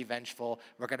 We're going to be vengeful.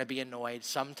 We're going to be annoyed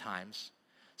sometimes.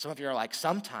 Some of you are like,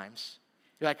 sometimes.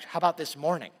 You're like, how about this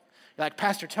morning? You're like,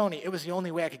 Pastor Tony, it was the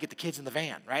only way I could get the kids in the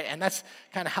van, right? And that's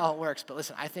kind of how it works. But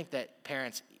listen, I think that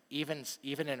parents,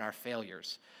 even in our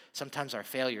failures, sometimes our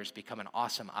failures become an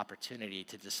awesome opportunity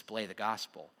to display the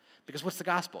gospel. Because what's the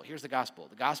gospel? Here's the gospel.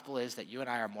 The gospel is that you and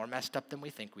I are more messed up than we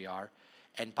think we are,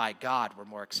 and by God, we're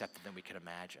more accepted than we could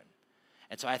imagine.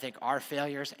 And so I think our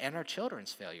failures and our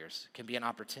children's failures can be an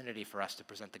opportunity for us to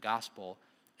present the gospel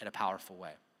in a powerful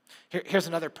way. Here's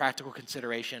another practical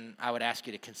consideration I would ask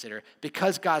you to consider.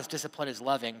 Because God's discipline is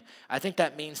loving, I think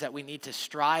that means that we need to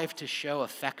strive to show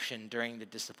affection during the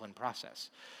discipline process.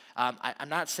 I'm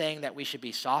not saying that we should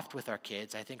be soft with our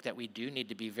kids. I think that we do need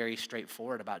to be very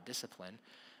straightforward about discipline.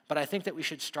 But I think that we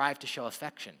should strive to show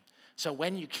affection. So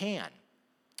when you can,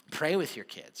 pray with your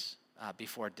kids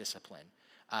before discipline.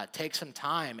 Take some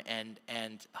time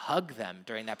and hug them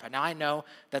during that. Now, I know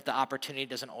that the opportunity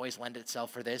doesn't always lend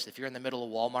itself for this. If you're in the middle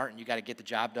of Walmart and you got to get the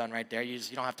job done right there, you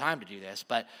don't have time to do this.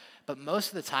 But most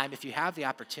of the time, if you have the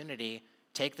opportunity,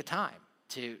 take the time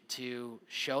to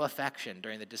show affection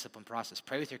during the discipline process.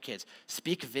 Pray with your kids.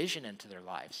 Speak vision into their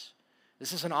lives.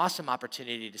 This is an awesome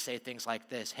opportunity to say things like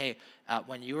this. Hey,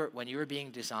 when you were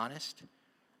being dishonest,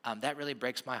 that really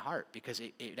breaks my heart, because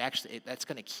that's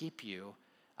going to keep you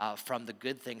from the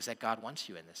good things that God wants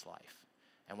you in this life.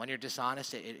 And when you're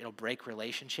dishonest, it'll break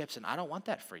relationships, and I don't want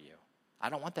that for you. I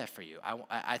don't want that for you.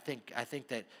 I think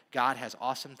that God has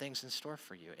awesome things in store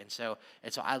for you, and so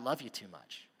I love you too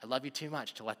much. I love you too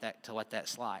much to let that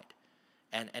slide,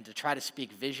 and to try to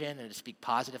speak vision and to speak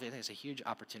positive. I think it's a huge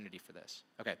opportunity for this.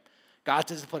 Okay, God's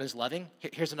discipline is loving.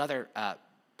 Here's another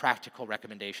practical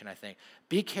recommendation. I think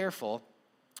be careful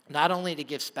not only to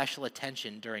give special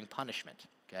attention during punishment.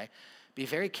 Okay. Be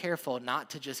very careful not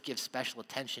to just give special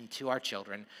attention to our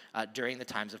children during the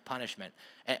times of punishment.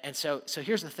 And so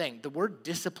here's the thing. The word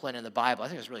discipline in the Bible, I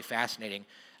think it's really fascinating.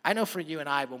 I know for you and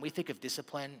I, when we think of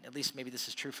discipline, at least maybe this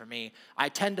is true for me, I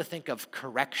tend to think of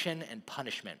correction and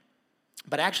punishment.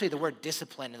 But actually the word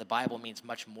discipline in the Bible means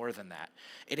much more than that.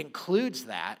 It includes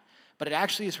that, but it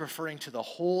actually is referring to the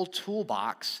whole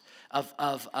toolbox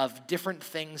of different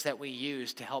things that we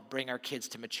use to help bring our kids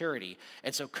to maturity.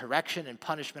 And so correction and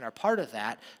punishment are part of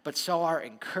that, but so are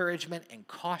encouragement and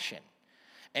caution.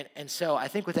 And so I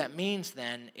think what that means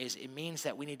then is it means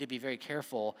that we need to be very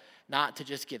careful not to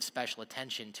just give special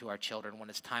attention to our children when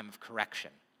it's time of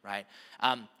correction, right?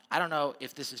 I don't know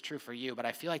if this is true for you, but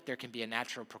I feel like there can be a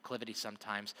natural proclivity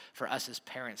sometimes for us as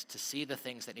parents to see the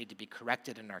things that need to be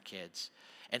corrected in our kids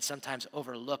and sometimes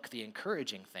overlook the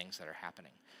encouraging things that are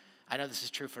happening. I know this is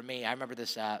true for me. I remember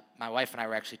this, my wife and I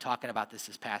were actually talking about this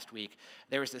past week.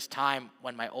 There was this time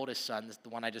when my oldest son, the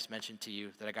one I just mentioned to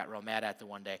you that I got real mad at the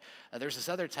one day, there was this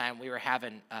other time we were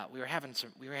having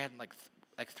like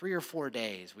 3 or 4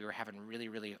 days. We were having really,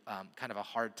 really kind of a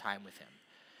hard time with him.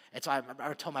 And so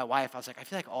I told my wife, I was like, I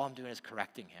feel like all I'm doing is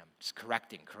correcting him, just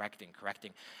correcting.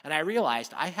 And I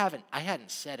realized I hadn't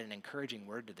said an encouraging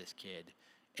word to this kid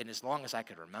in as long as I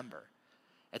could remember.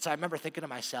 And so I remember thinking to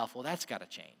myself, well, that's got to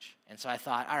change. And so I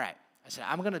thought, all right, I said,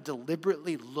 I'm going to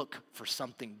deliberately look for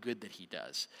something good that he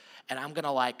does. And I'm going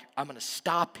to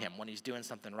stop him when he's doing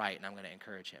something right, and I'm going to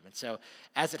encourage him. And so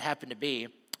as it happened to be,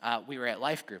 we were at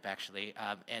Life Group, actually.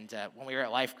 And when we were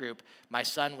at Life Group, my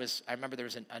son I remember there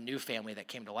was a new family that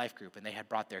came to Life Group, and they had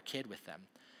brought their kid with them.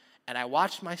 And I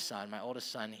watched my son, my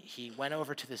oldest son, he went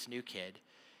over to this new kid,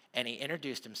 and he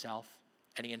introduced himself,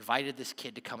 and he invited this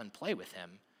kid to come and play with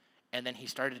him. And then he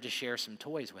started to share some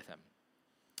toys with him.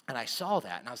 And I saw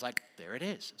that, and I was like, there it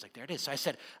is. I was like, there it is. So I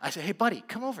said, hey, buddy,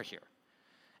 come over here.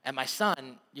 And my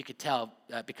son, you could tell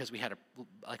because we had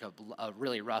a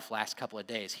really rough last couple of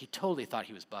days, he totally thought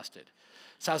he was busted.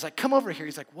 So I was like, come over here.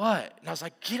 He's like, what? And I was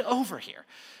like, get over here.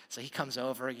 So he comes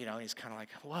over, and he's kind of like,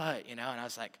 what? And I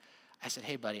said,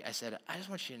 hey, buddy, I said, I just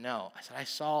want you to know, I said, I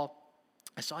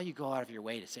saw you go out of your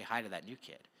way to say hi to that new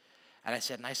kid. And I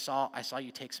said, and I saw you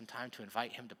take some time to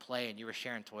invite him to play, and you were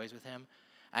sharing toys with him.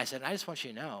 And I said, and I just want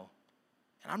you to know,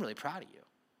 and I'm really proud of you.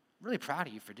 I'm really proud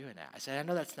of you for doing that. I said, I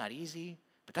know that's not easy,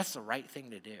 but that's the right thing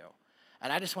to do.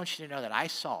 And I just want you to know that I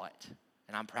saw it,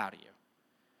 and I'm proud of you.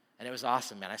 And it was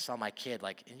awesome, man. I saw my kid,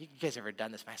 and you guys ever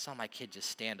done this? I saw my kid just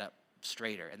stand up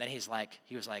straighter. And then he was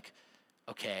like,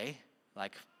 okay,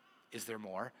 is there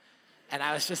more? And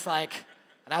I was just like,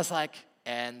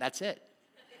 and that's it.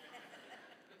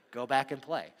 Go back and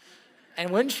play. And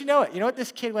wouldn't you know it, you know what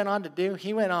this kid went on to do?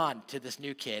 He went on to this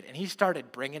new kid, and he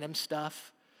started bringing him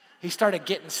stuff. He started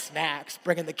getting snacks,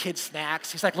 bringing the kid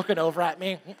snacks. He's like looking over at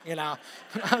me, I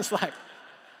was like,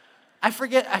 I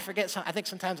think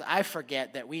sometimes I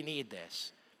forget that we need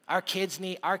this. Our kids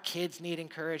need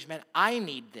encouragement. I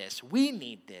need this. We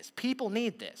need this. People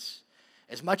need this.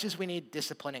 As much as we need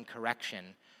discipline and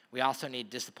correction, we also need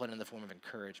discipline in the form of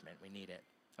encouragement. We need it.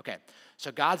 Okay,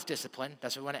 so God's discipline,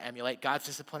 that's what we want to emulate. God's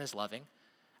discipline is loving.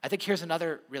 I think here's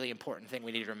another really important thing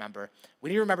we need to remember.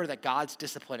 We need to remember that God's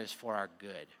discipline is for our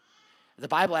good. The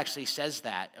Bible actually says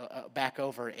that back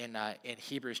over in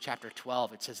Hebrews chapter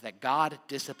 12. It says that God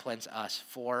disciplines us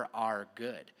for our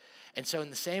good. And so in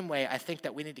the same way, I think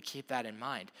that we need to keep that in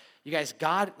mind. You guys,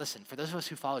 listen, for those of us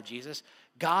who follow Jesus,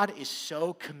 God is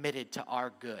so committed to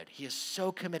our good. He is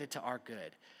so committed to our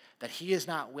good that he is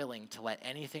not willing to let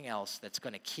anything else that's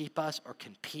going to keep us or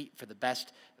compete for the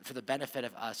benefit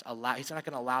of us, he's not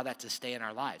going to allow that to stay in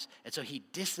our lives. And so he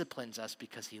disciplines us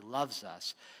because he loves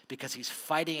us, because he's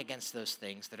fighting against those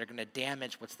things that are going to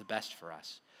damage what's the best for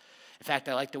us. In fact,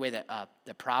 I like the way that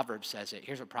the Proverbs says it.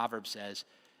 Here's what Proverbs says.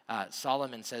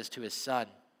 Solomon says to his son,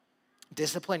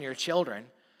 discipline your children,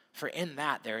 for in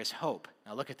that there is hope.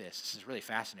 Now look at this. This is really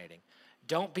fascinating.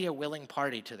 Don't be a willing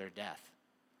party to their death.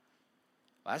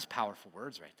 Well, that's powerful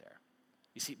words right there.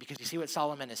 Because you see what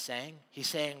Solomon is saying? He's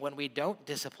saying when we don't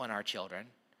discipline our children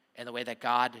in the way that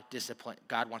God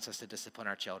wants us to discipline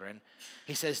our children,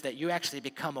 he says that you actually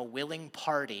become a willing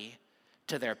party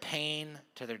to their pain,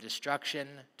 to their destruction,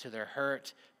 to their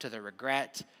hurt, to their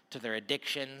regret, to their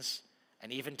addictions,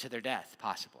 and even to their death,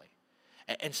 possibly.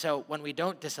 And so when we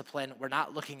don't discipline, we're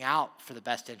not looking out for the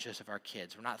best interests of our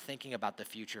kids. We're not thinking about the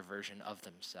future version of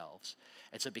themselves.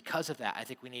 And so because of that, I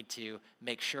think we need to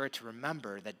make sure to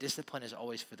remember that discipline is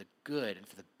always for the good and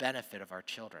for the benefit of our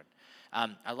children.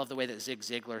 I love the way that Zig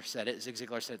Ziglar said it. Zig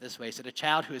Ziglar said it this way. He said, a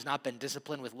child who has not been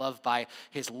disciplined with love by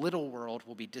his little world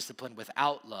will be disciplined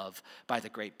without love by the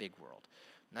great big world.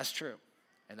 And that's true.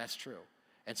 And that's true.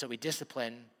 And so we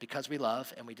discipline because we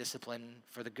love, and we discipline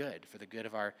for the good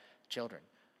of our children.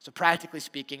 So practically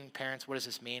speaking, parents, what does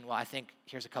this mean? Well, I think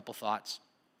here's a couple thoughts.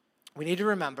 We need to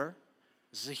remember,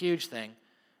 this is a huge thing,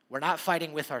 we're not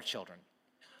fighting with our children.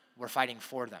 We're fighting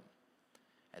for them.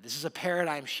 And this is a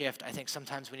paradigm shift I think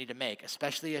sometimes we need to make,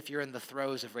 especially if you're in the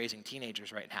throes of raising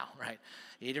teenagers right now, right?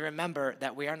 You need to remember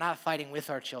that we are not fighting with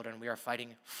our children. We are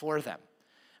fighting for them.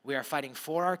 We are fighting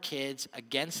for our kids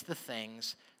against the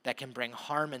things that can bring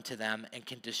harm into them and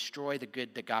can destroy the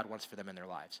good that God wants for them in their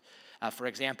lives. For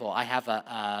example, I have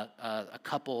a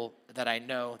couple that I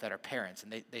know that are parents,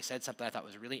 and they said something I thought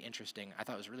was really interesting. I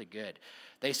thought was really good.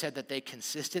 They said that they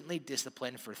consistently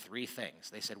discipline for three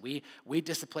things. They said, we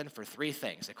discipline for three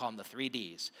things. They call them the 3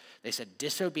 Ds. They said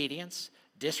disobedience,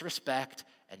 disrespect,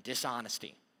 and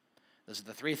dishonesty. Those are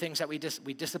the three things that we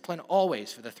discipline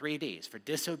always for the 3 Ds, for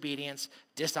disobedience,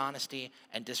 dishonesty,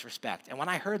 and disrespect. And when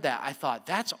I heard that, I thought,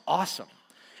 that's awesome.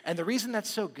 And the reason that's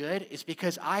so good is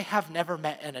because I have never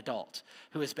met an adult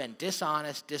who has been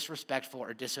dishonest, disrespectful,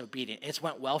 or disobedient. It's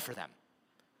went well for them.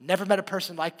 Never met a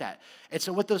person like that. And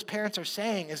so what those parents are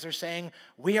saying is they're saying,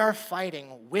 we are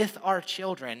fighting with our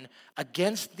children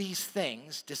against these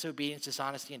things, disobedience,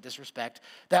 dishonesty, and disrespect,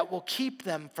 that will keep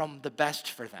them from the best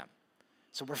for them.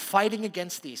 So we're fighting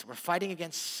against these. We're fighting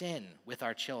against sin with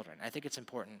our children. I think it's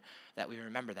important that we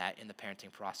remember that in the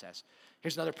parenting process.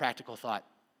 Here's another practical thought.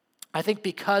 I think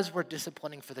because we're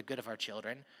disciplining for the good of our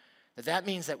children, that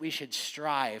means that we should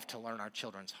strive to learn our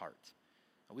children's heart.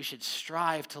 We should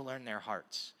strive to learn their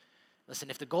hearts. Listen,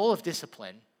 if the goal of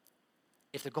discipline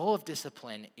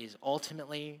is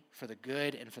ultimately for the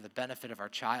good and for the benefit of our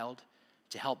child,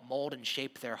 to help mold and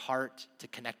shape their heart, to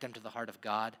connect them to the heart of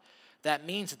God, that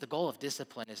means that the goal of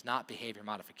discipline is not behavior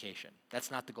modification. That's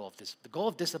not the goal of discipline. The goal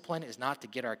of discipline is not to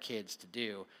get our kids to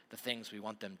do the things we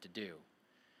want them to do.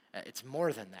 It's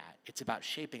more than that. It's about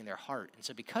shaping their heart. And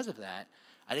so because of that,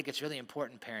 I think it's really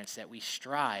important, parents, that we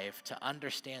strive to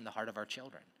understand the heart of our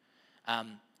children.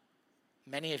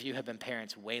 Many of you have been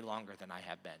parents way longer than I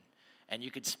have been, and you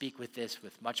could speak with this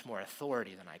with much more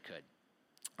authority than I could.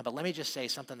 But let me just say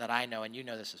something that I know, and you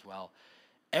know this as well.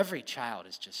 Every child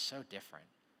is just so different.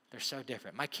 They're so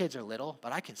different. My kids are little,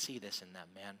 but I can see this in them,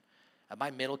 man.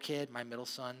 My middle kid, my middle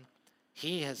son,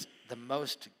 he has the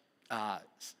most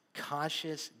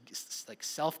conscious, like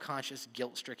self-conscious,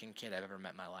 guilt-stricken kid I've ever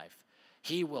met in my life.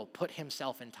 He will put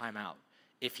himself in timeout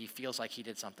if he feels like he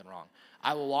did something wrong.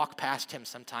 I will walk past him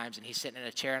sometimes, and he's sitting in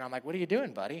a chair, and I'm like, what are you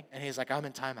doing, buddy? And he's like, I'm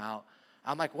in timeout.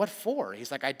 I'm like, what for? He's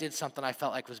like, I did something I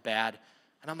felt like was bad.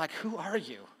 And I'm like, who are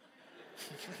you?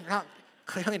 You're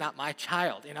clearly not my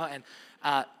child, you know?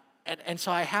 And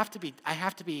so I have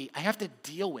to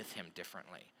deal with him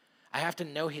differently. I have to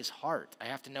know his heart. I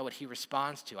have to know what he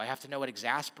responds to. I have to know what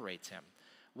exasperates him.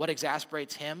 What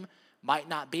exasperates him might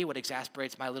not be what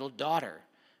exasperates my little daughter.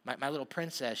 My little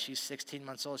princess, she's 16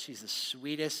 months old. She's the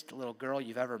sweetest little girl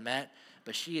you've ever met,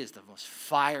 but she is the most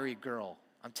fiery girl.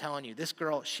 I'm telling you, this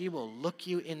girl, she will look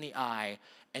you in the eye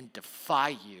and defy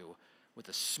you with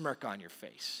a smirk on your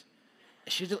face.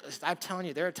 I'm telling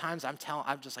you, there are times I'm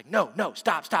just like, no,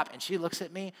 stop. And she looks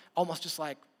at me almost just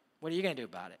like, what are you going to do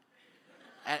about it?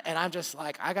 And I'm just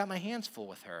like, I got my hands full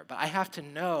with her. But I have to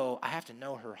know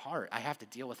her heart. I have to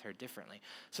deal with her differently.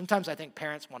 Sometimes I think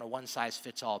parents want a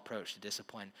one-size-fits-all approach to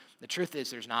discipline. The truth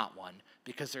is there's not one,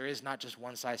 because there is not just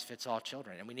one-size-fits-all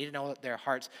children. And we need to know their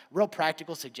hearts. Real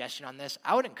practical suggestion on this,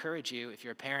 I would encourage you, if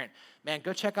you're a parent, man,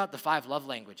 go check out the 5 Love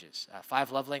Languages.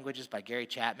 5 Love Languages by Gary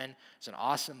Chapman. It's an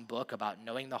awesome book about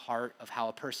knowing the heart of how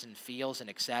a person feels and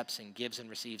accepts and gives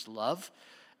and receives love.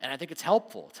 And I think it's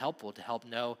helpful. It's helpful to help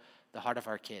know the heart of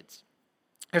our kids.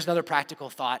 Here's another practical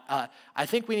thought. I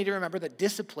think we need to remember that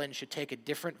discipline should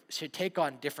take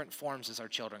on different forms as our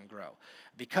children grow.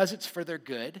 Because it's for their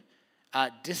good,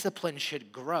 discipline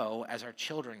should grow as our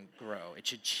children grow. It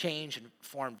should change and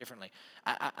form differently.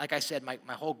 Like I said, my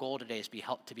whole goal today is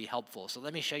to be helpful. So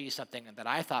let me show you something that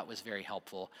I thought was very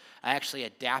helpful. I actually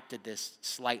adapted this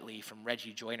slightly from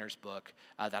Reggie Joiner's book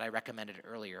that I recommended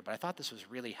earlier, but I thought this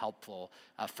was really helpful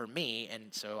for me, and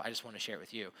so I just want to share it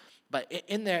with you. But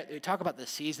in there, we talk about the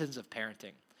seasons of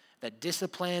parenting, that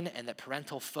discipline and that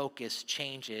parental focus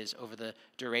changes over the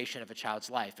duration of a child's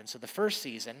life. And so the first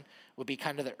season would be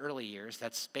kind of the early years.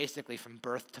 That's basically from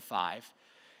birth to 5.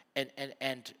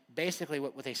 And basically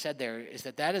what they said there is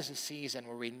that is a season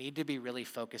where we need to be really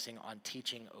focusing on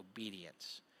teaching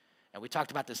obedience. And we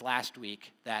talked about this last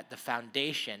week, that the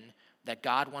foundation that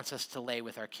God wants us to lay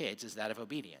with our kids is that of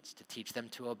obedience, to teach them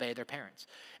to obey their parents.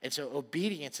 And so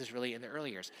obedience is really in the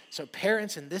early years. So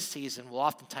parents in this season will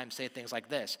oftentimes say things like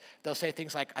this. They'll say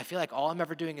things like, I feel like all I'm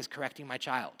ever doing is correcting my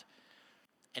child.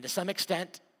 And to some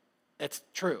extent, it's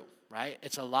true, right?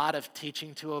 It's a lot of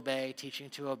teaching to obey,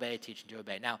 teaching to obey, teaching to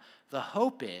obey. Now, the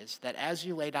hope is that as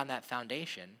you lay down that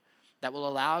foundation, that will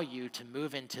allow you to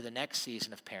move into the next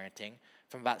season of parenting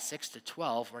from about 6 to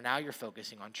 12, where now you're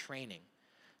focusing on training.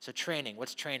 So training,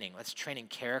 what's training? That's training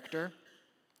character,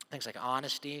 things like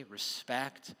honesty,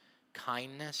 respect,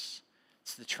 kindness.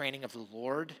 It's the training of the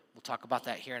Lord. We'll talk about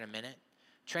that here in a minute.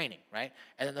 training, right?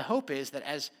 And then the hope is that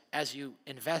as you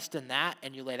invest in that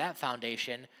and you lay that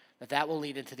foundation, that will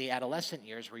lead into the adolescent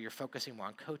years where you're focusing more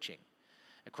on coaching.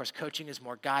 Of course, coaching is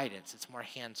more guidance. It's more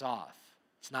hands-off.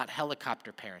 It's not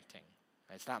helicopter parenting.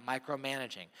 It's not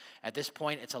micromanaging. At this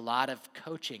point, it's a lot of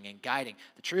coaching and guiding.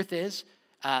 The truth is,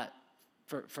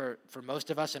 for most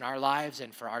of us in our lives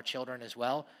and for our children as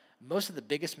well, most of the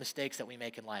biggest mistakes that we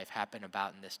make in life happen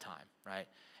about in this time, right?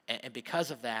 And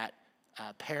because of that,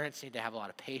 parents need to have a lot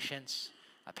of patience.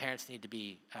 Parents need to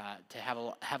be to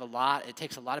have a lot. It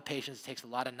takes a lot of patience. It takes a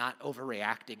lot of not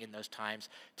overreacting in those times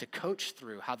to coach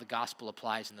through how the gospel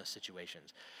applies in those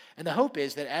situations. And the hope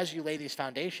is that as you lay these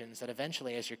foundations, that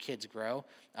eventually, as your kids grow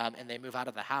and they move out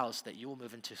of the house, that you will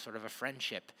move into sort of a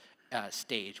friendship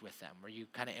stage with them, where you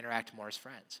kind of interact more as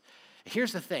friends.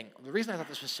 Here's the thing: the reason I thought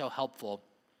this was so helpful,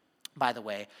 by the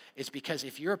way, is because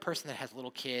if you're a person that has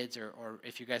little kids, or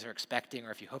if you guys are expecting,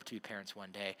 or if you hope to be parents one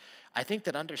day, I think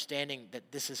that understanding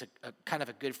that this is a kind of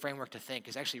a good framework to think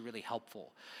is actually really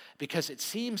helpful. Because it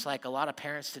seems like a lot of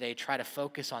parents today try to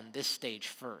focus on this stage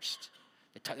first.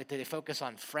 They focus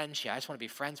on friendship. I just want to be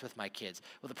friends with my kids.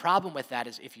 Well, the problem with that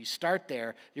is if you start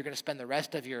there, you're going to spend the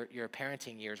rest of your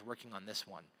parenting years working on this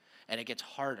one. And it gets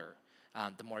harder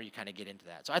the more you kind of get into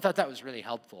that. So I thought that was really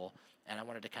helpful, and I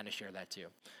wanted to kind of share that too.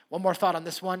 One more thought on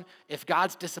this one: if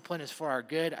God's discipline is for our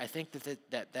good, I think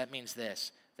that means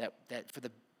this: that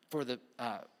for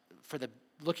the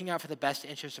looking out for the best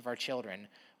interest of our children,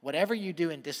 whatever you do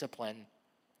in discipline,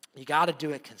 you got to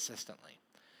do it consistently.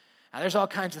 Now, there's all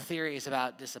kinds of theories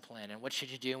about discipline and what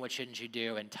should you do and what shouldn't you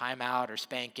do, and timeout or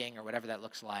spanking or whatever that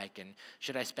looks like, and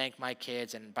should I spank my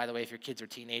kids? And by the way, if your kids are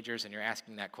teenagers and you're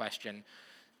asking that question,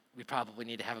 we probably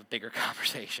need to have a bigger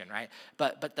conversation, right?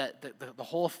 But the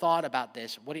whole thought about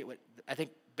this, what I think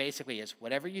basically is,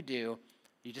 whatever you do,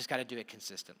 you just got to do it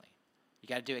consistently. You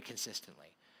got to do it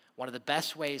consistently. One of the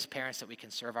best ways, parents, that we can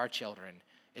serve our children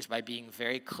is by being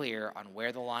very clear on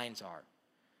where the lines are.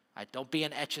 Don't be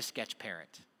an Etch-a-Sketch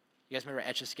parent. You guys remember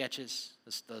Etch-a-Sketches?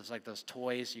 Those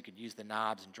toys, you could use the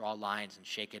knobs and draw lines and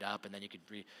shake it up, and then you could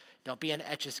Don't be an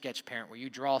Etch-a-Sketch parent where you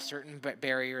draw certain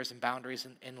barriers and boundaries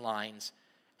in lines,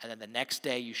 and then the next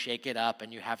day you shake it up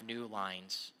and you have new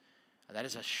lines. That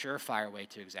is a surefire way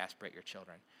to exasperate your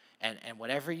children. And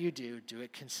whatever you do, do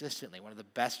it consistently. One of the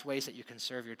best ways that you can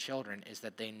serve your children is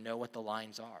that they know what the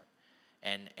lines are,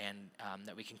 and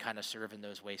that we can kind of serve in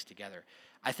those ways together.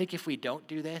 I think if we don't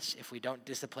do this, if we don't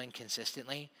discipline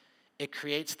consistently, it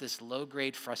creates this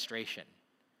low-grade frustration,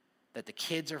 that the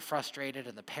kids are frustrated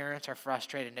and the parents are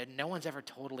frustrated, and no one's ever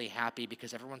totally happy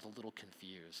because everyone's a little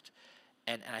confused.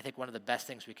 And I think one of the best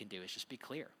things we can do is just be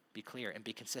clear and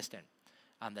be consistent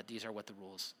that these are what the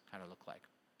rules kind of look like.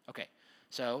 Okay,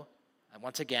 so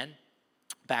once again,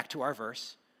 back to our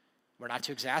verse. We're not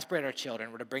to exasperate our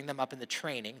children. We're to bring them up in the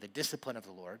training, the discipline of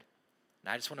the Lord.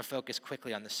 And I just want to focus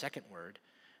quickly on the second word.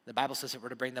 The Bible says that we're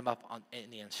to bring them up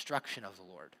in the instruction of the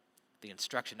Lord. The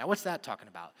instruction. Now, what's that talking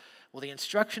about? Well, the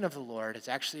instruction of the Lord is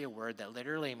actually a word that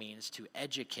literally means to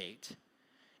educate.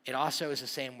 It also is the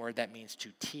same word that means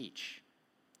to teach.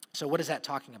 So what is that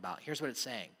talking about? Here's what it's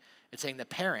saying. It's saying that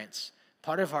parents,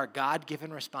 part of our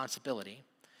God-given responsibility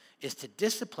is to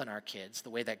discipline our kids the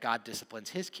way that God disciplines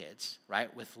his kids,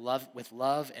 right? With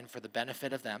love and for the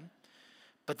benefit of them.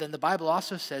 But then the Bible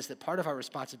also says that part of our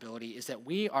responsibility is that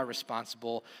we are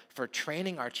responsible for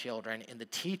training our children in the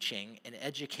teaching and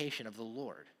education of the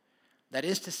Lord. That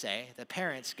is to say, that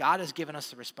parents, God has given us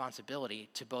the responsibility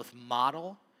to both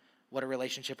model what a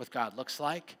relationship with God looks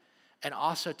like, and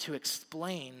also to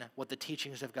explain what the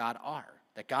teachings of God are.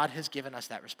 That God has given us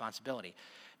that responsibility.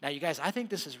 Now, you guys, I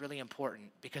think this is really important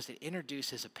because it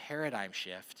introduces a paradigm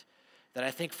shift that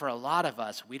I think for a lot of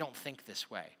us, we don't think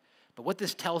this way. But what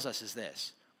this tells us is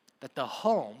this, that the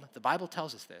home, the Bible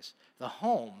tells us this, the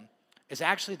home is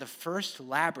actually the first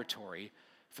laboratory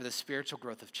for the spiritual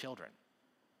growth of children.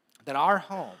 That our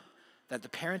home, that the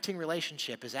parenting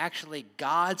relationship is actually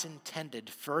God's intended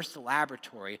first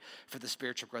laboratory for the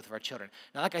spiritual growth of our children.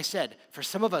 Now, like I said, for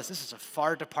some of us, this is a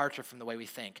far departure from the way we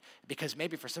think, because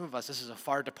maybe for some of us, this is a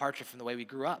far departure from the way we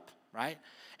grew up, right?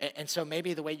 And so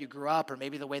maybe the way you grew up, or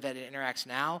maybe the way that it interacts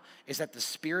now, is that the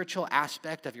spiritual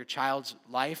aspect of your child's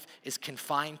life is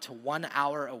confined to 1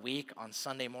 hour a week on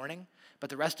Sunday morning, but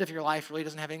the rest of your life really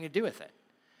doesn't have anything to do with it.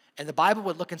 And the Bible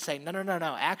would look and say, no.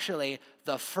 Actually,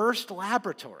 the first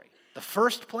laboratory, the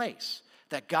first place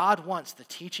that God wants the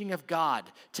teaching of God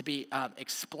to be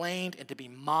explained and to be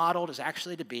modeled is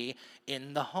actually to be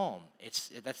in the home.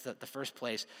 That's the first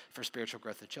place for spiritual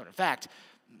growth of children. In fact,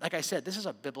 like I said, this is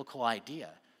a biblical idea.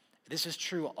 This is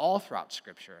true all throughout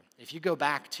Scripture. If you go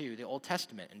back to the Old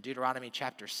Testament in Deuteronomy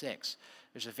chapter 6,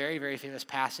 there's a very, very famous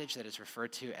passage that is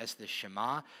referred to as the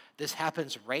Shema. This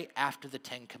happens right after the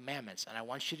Ten Commandments, and I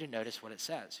want you to notice what it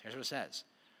says. Here's what it says.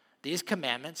 These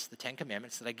commandments, the 10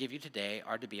 commandments that I give you today,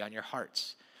 are to be on your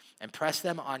hearts. Impress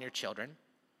them on your children.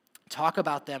 Talk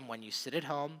about them when you sit at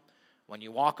home, when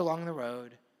you walk along the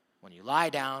road, when you lie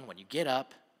down, when you get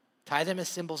up. Tie them as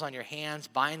symbols on your hands,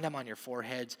 bind them on your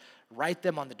foreheads, write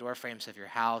them on the doorframes of your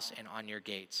house and on your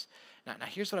gates. Now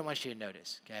here's what I want you to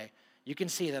notice, okay? You can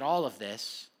see that all of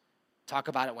this, talk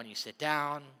about it when you sit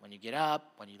down, when you get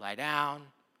up, when you lie down,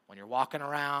 when you're walking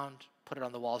around, put it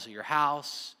on the walls of your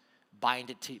house,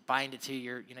 bind it to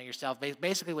your, yourself.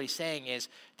 Basically what he's saying is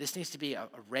this needs to be a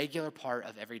regular part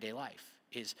of everyday life.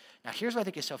 Now here's what I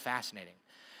think is so fascinating.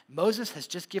 Moses has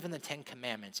just given the 10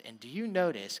 commandments, and do you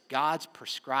notice God's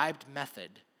prescribed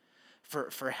method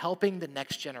for helping the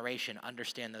next generation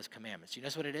understand those commandments? You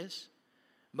notice what it is?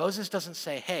 Moses doesn't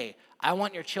say, hey, I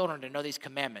want your children to know these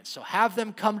commandments, so have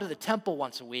them come to the temple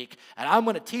once a week, and I'm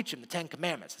going to teach them the 10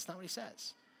 commandments. That's not what he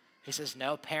says. He says,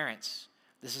 no, parents,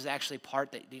 this is actually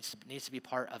part that needs to be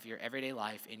part of your everyday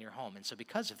life in your home. And so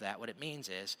because of that, what it means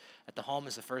is that the home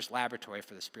is the first laboratory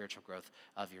for the spiritual growth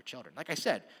of your children. Like I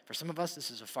said, for some of us,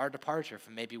 this is a far departure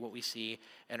from maybe what we see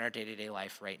in our day-to-day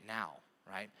life right now,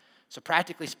 right? So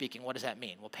practically speaking, what does that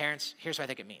mean? Well, parents, here's what I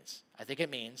think it means. I think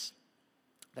it means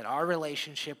that our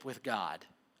relationship with God,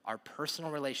 our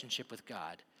personal relationship with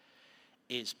God,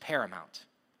 is paramount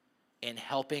in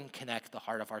helping connect the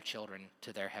heart of our children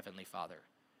to their Heavenly Father.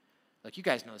 Look, you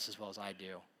guys know this as well as I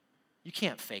do. You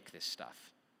can't fake this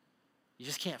stuff. You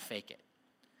just can't fake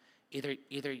it.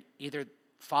 Either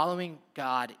following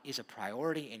God is a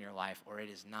priority in your life or it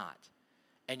is not.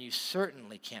 And you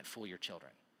certainly can't fool your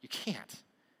children. You can't.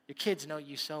 Your kids know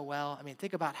you so well. I mean,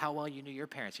 think about how well you knew your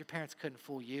parents. Your parents couldn't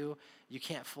fool you. You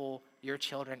can't fool your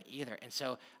children either. And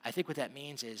so I think what that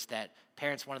means is that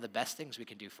parents, one of the best things we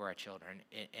can do for our children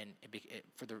and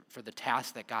for the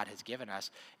task that God has given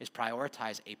us is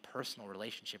prioritize a personal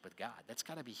relationship with God. That's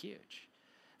got to be huge.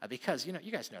 Because,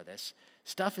 you guys know this,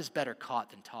 stuff is better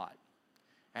caught than taught.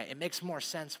 Right? It makes more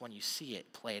sense when you see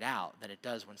it played out than it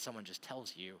does when someone just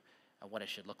tells you what it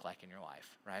should look like in your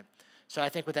life, right? So I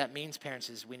think what that means, parents,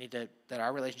 is that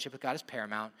our relationship with God is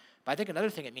paramount. But I think another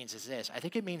thing it means is this. I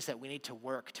think it means that we need to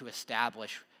work to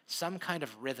establish some kind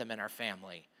of rhythm in our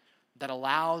family that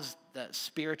allows the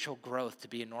spiritual growth to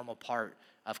be a normal part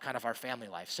of kind of our family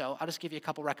life. So I'll just give you a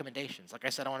couple recommendations. Like I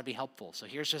said, I want to be helpful. So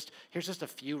here's just a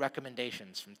few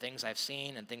recommendations from things I've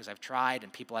seen and things I've tried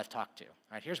and people I've talked to. All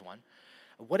right, here's one.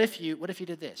 What if you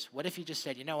did this? What if you just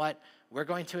said, you know what? We're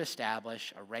going to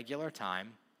establish a regular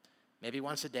time, maybe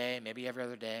once a day, maybe every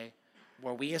other day,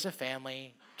 where we as a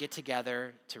family get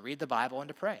together to read the Bible and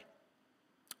to pray.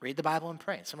 Read the Bible and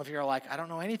pray. And some of you are like, I don't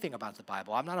know anything about the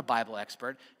Bible. I'm not a Bible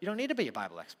expert. You don't need to be a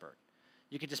Bible expert.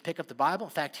 You could just pick up the Bible.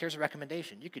 In fact, here's a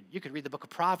recommendation. You could read the book of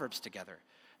Proverbs together.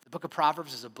 The book of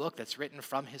Proverbs is a book that's written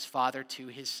from his father to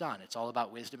his son. It's all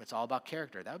about wisdom. It's all about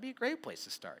character. That would be a great place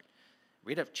to start.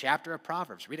 Read a chapter of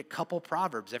Proverbs. Read a couple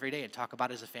Proverbs every day and talk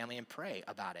about it as a family and pray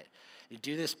about it. You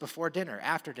do this before dinner,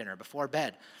 after dinner, before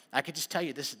bed. I could just tell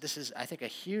you this is, I think, a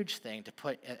huge thing to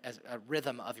put as a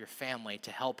rhythm of your family to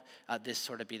help this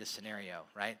sort of be the scenario,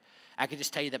 right? I could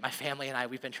just tell you that my family and I,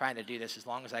 we've been trying to do this as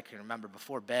long as I can remember.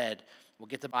 Before bed, we'll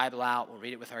get the Bible out, we'll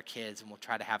read it with our kids, and we'll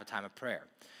try to have a time of prayer.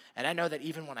 And I know that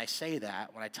even when I say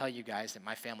that, when I tell you guys that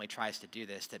my family tries to do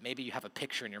this, that maybe you have a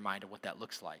picture in your mind of what that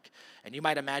looks like. And you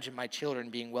might imagine my children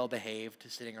being well-behaved,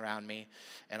 sitting around me,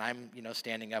 and I'm,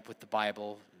 standing up with the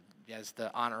Bible as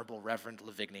the Honorable Reverend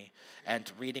Lavigny and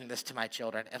reading this to my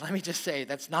children. And let me just say,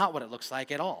 that's not what it looks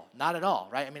like at all. Not at all,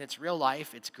 right? I mean, it's real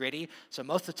life. It's gritty. So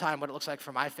most of the time, what it looks like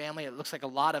for my family, it looks like a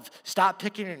lot of stop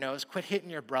picking your nose, quit hitting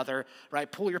your brother, right?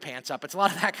 Pull your pants up. It's a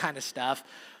lot of that kind of stuff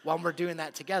when we're doing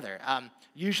that together.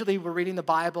 Usually we're reading the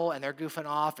Bible and they're goofing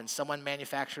off and someone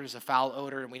manufactures a foul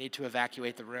odor and we need to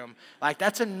evacuate the room. Like,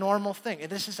 that's a normal thing.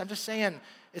 And I'm just saying,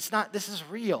 this is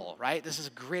real, right? This is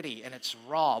gritty and it's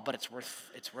raw, but it's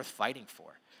worth fighting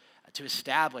for. To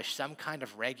establish some kind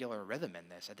of regular rhythm in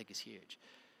this, I think is huge.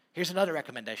 Here's another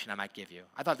recommendation I might give you.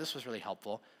 I thought this was really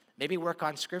helpful. Maybe work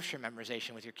on scripture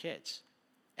memorization with your kids.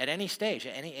 At any stage,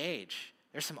 at any age,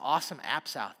 there's some awesome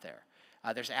apps out there.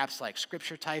 There's apps like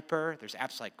Scripture Typer. There's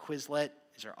apps like Quizlet.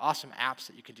 These are awesome apps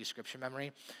that you can do scripture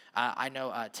memory. I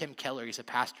know Tim Keller, he's a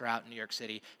pastor out in New York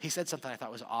City. He said something I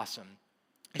thought was awesome.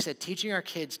 He said, teaching our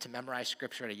kids to memorize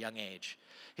scripture at a young age.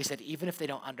 He said, even if they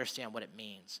don't understand what it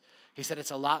means. He said,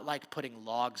 it's a lot like putting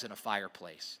logs in a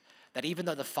fireplace. That even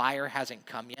though the fire hasn't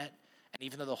come yet, and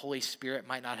even though the Holy Spirit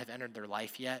might not have entered their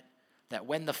life yet, that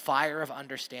when the fire of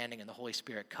understanding and the Holy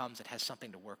Spirit comes, it has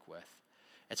something to work with.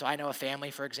 And so I know a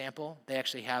family, for example, they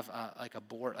actually have a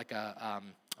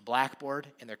blackboard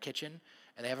in their kitchen,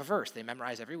 and they have a verse they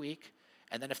memorize every week.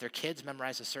 And then if their kids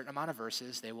memorize a certain amount of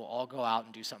verses, they will all go out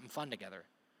and do something fun together.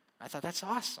 I thought, that's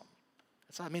awesome.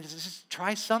 Just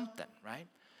try something, right?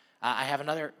 I have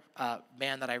another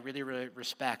man that I really, really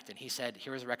respect, and he said,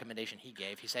 here was a recommendation he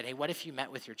gave. He said, hey, what if you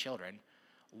met with your children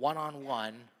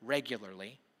one-on-one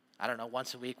regularly? I don't know,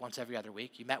 once a week, once every other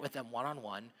week. You met with them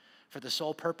one-on-one for the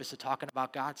sole purpose of talking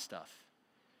about God stuff.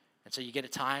 And so you get a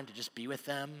time to just be with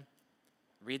them,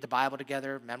 read the Bible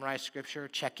together, memorize scripture,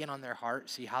 check in on their heart,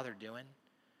 see how they're doing,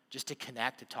 just to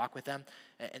connect, to talk with them.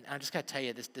 And I just got to tell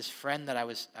you, this friend that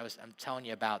I'm telling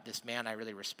you about, this man I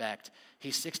really respect,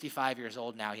 he's 65 years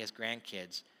old now, he has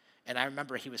grandkids. And I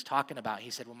remember he was talking about,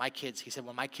 he said, when my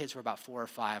kids were about 4 or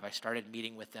 5, I started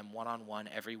meeting with them one-on-one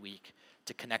every week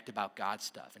to connect about God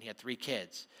stuff. And he had 3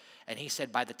 kids. And he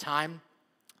said by the time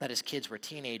that his kids were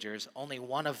teenagers, only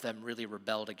one of them really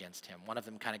rebelled against him. One of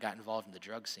them kind of got involved in the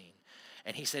drug scene.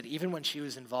 And he said even when she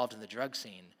was involved in the drug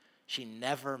scene, she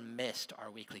never missed our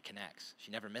weekly connects.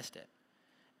 She never missed it.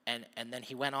 And then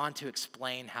he went on to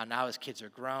explain how now his kids are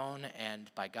grown, and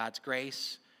by God's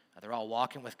grace, they're all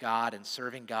walking with God and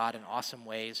serving God in awesome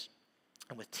ways.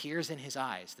 And with tears in his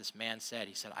eyes, this man said,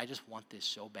 I just want this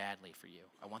so badly for you.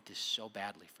 I want this so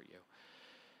badly for you.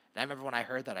 And I remember when I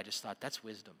heard that, I just thought, that's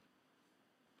wisdom.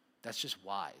 That's just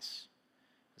wise.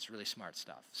 It's really smart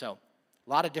stuff. So a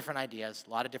lot of different ideas,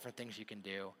 a lot of different things you can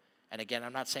do. And again,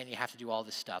 I'm not saying you have to do all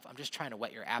this stuff. I'm just trying to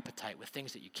whet your appetite with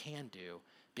things that you can do,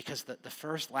 because the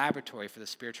first laboratory for the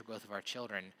spiritual growth of our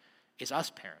children is us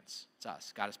parents. It's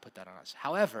us. God has put that on us.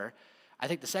 However, I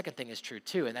think the second thing is true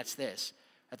too, and that's this,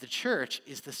 that the church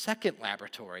is the second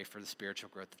laboratory for the spiritual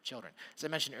growth of children. As I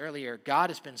mentioned earlier, God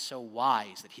has been so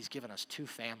wise that he's given us 2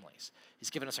 families. He's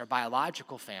given us our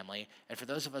biological family, and for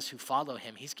those of us who follow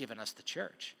him, he's given us the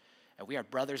church. And we are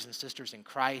brothers and sisters in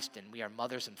Christ, and we are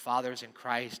mothers and fathers in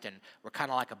Christ, and we're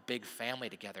kind of like a big family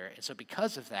together. And so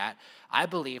because of that, I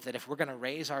believe that if we're going to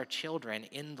raise our children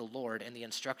in the Lord, in the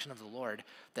instruction of the Lord,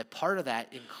 that part of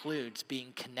that includes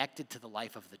being connected to the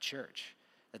life of the church.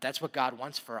 That's what God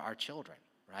wants for our children,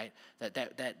 right? That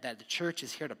the church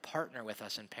is here to partner with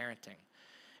us in parenting.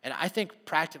 And I think,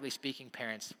 practically speaking,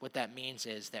 parents, what that means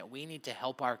is that we need to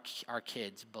help our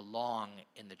kids belong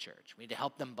in the church. We need to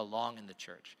help them belong in the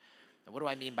church. And what do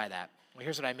I mean by that? Well,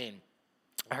 here's what I mean.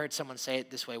 I heard someone say it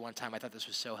this way one time. I thought this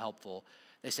was so helpful.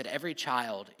 They said every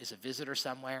child is a visitor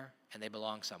somewhere, and they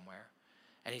belong somewhere.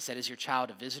 And he said, is your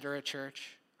child a visitor at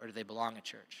church, or do they belong at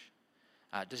church?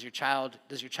 Does your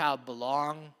child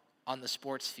belong on the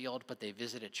sports field, but they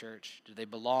visit at church? Do they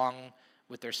belong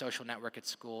with their social network at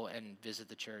school and visit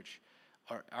the church?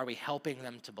 Or are we helping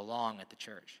them to belong at the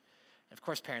church? And of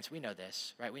course, parents, we know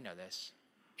this, right? We know this.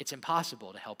 It's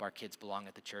impossible to help our kids belong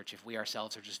at the church if we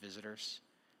ourselves are just visitors.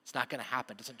 It's not going to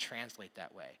happen. It doesn't translate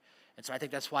that way. And so I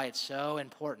think that's why it's so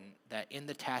important that in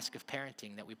the task of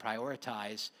parenting that we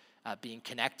prioritize being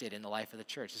connected in the life of the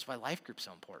church. This is why life group's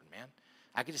so important, man.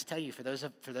 I can just tell you, for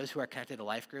those who are connected to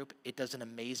life group, it does an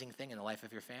amazing thing in the life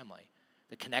of your family.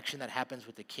 The connection that happens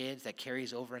with the kids that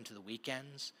carries over into the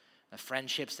weekends, the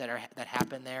friendships that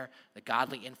happen there, the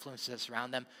godly influences that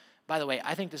surround them. By the way,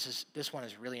 I think this one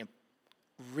is really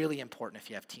important if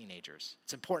you have teenagers.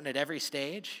 It's important at every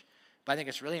stage, but I think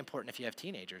it's really important if you have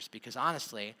teenagers, because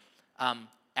honestly,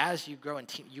 as you grow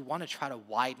you want to try to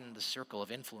widen the circle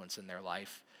of influence in their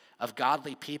life of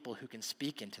godly people who can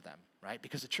speak into them, right?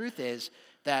 Because the truth is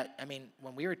that,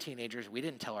 when we were teenagers, we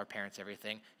didn't tell our parents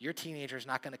everything. Your teenager is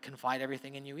not going to confide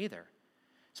everything in you either.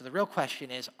 So the real question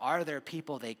is, are there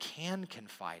people they can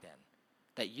confide in,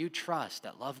 that you trust,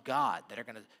 that love God, that are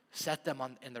going to set them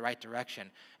in the right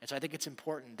direction? And so I think it's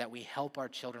important that we help our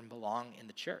children belong in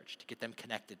the church, to get them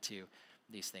connected to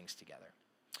these things together.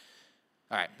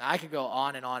 All right, now I could go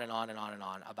on and on and on and on and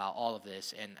on about all of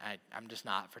this, and I'm just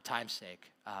not, for time's sake.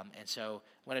 And so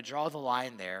I'm going to draw the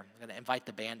line there. I'm going to invite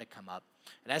the band to come up.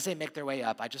 And as they make their way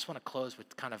up, I just want to close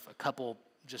with kind of a couple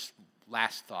just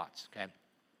last thoughts, okay?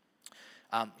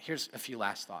 Here's a few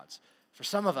last thoughts.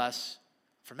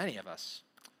 For many of us,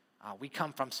 we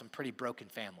come from some pretty broken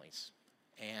families.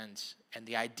 And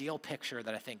the ideal picture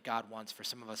that I think God wants for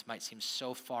some of us might seem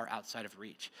so far outside of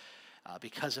reach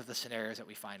because of the scenarios that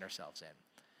we find ourselves in.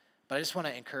 But I just want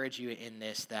to encourage you in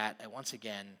this, that once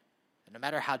again, no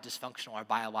matter how dysfunctional our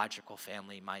biological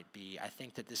family might be, I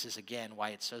think that this is, again,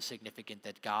 why it's so significant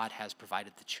that God has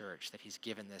provided the church, that he's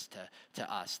given this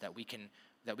to us, that we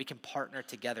can partner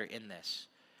together in this,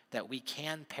 that we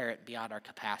can parent beyond our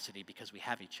capacity because we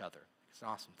have each other. It's an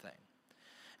awesome thing.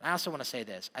 And I also want to say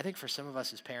this. I think for some of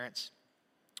us as parents,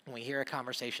 when we hear a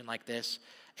conversation like this,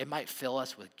 it might fill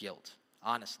us with guilt,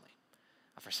 honestly.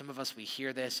 For some of us, we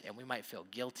hear this and we might feel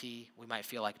guilty. We might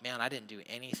feel like, man, I didn't do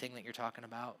anything that you're talking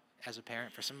about as a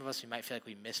parent. For some of us, we might feel like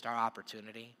we missed our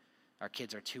opportunity. Our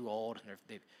kids are too old.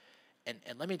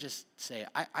 And let me just say,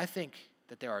 I think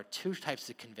that there are two types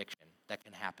of conviction that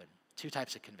can happen. Two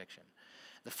types of conviction.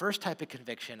 The first type of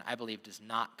conviction, I believe, does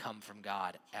not come from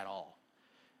God at all.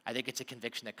 I think it's a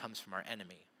conviction that comes from our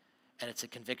enemy. And it's a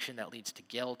conviction that leads to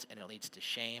guilt, and it leads to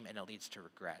shame, and it leads to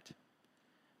regret.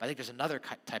 But I think there's another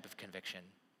type of conviction,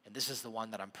 and this is the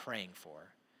one that I'm praying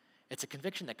for. It's a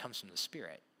conviction that comes from the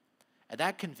Spirit. And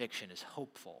that conviction is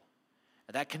hopeful.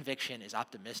 And that conviction is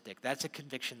optimistic. That's a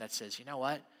conviction that says, you know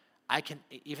what?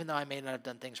 Even though I may not have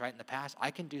done things right in the past,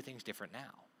 I can do things different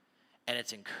now. And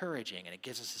it's encouraging, and it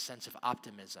gives us a sense of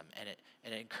optimism, and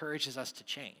it encourages us to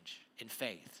change in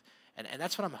faith. And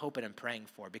that's what I'm hoping and praying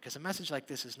for, because a message like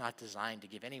this is not designed to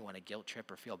give anyone a guilt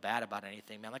trip or feel bad about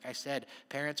anything. Man, like I said,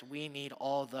 parents, we need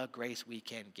all the grace we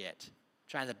can get,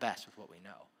 trying the best with what we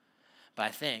know. But I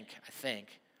think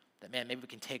that, man, maybe we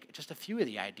can take just a few of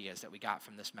the ideas that we got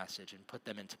from this message and put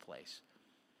them into place.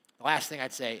 The last thing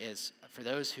I'd say is, for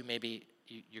those who maybe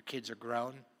your kids are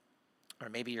grown, or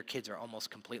maybe your kids are almost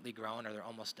completely grown, or they're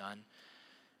almost done,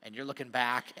 and you're looking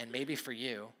back, and maybe for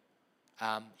you,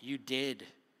 you did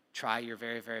try your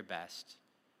very, very best,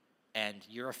 and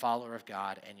you're a follower of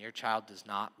God, and your child does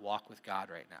not walk with God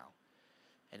right now.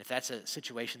 And if that's a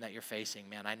situation that you're facing,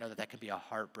 man, I know that can be a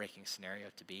heartbreaking scenario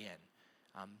to be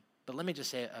in. But let me just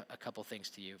say a couple things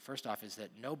to you. First off is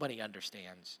that nobody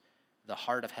understands the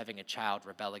heart of having a child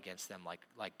rebel against them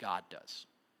like God does.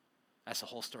 That's the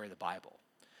whole story of the Bible.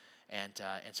 And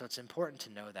so it's important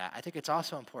to know that. I think it's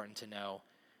also important to know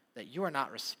that you are not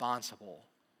responsible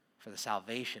for the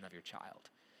salvation of your child.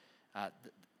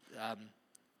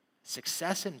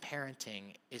 Success in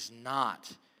parenting is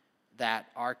not that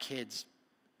our kids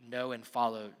know and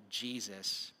follow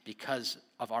Jesus because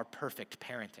of our perfect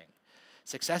parenting.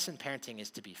 Success in parenting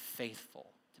is to be faithful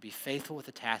with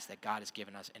the task that God has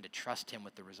given us, and to trust him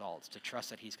with the results, to trust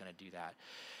that he's going to do that.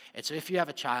 And so if you have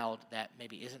a child that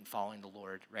maybe isn't following the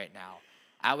Lord right now,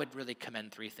 I would really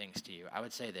commend three things to you. I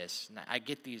would say this, and I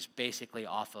get these basically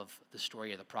off of the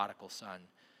story of the prodigal son,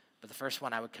 but the first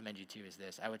one I would commend you to is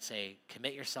this. I would say,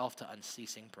 commit yourself to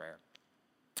unceasing prayer.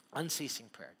 Unceasing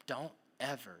prayer. Don't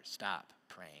ever stop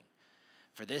praying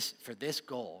for this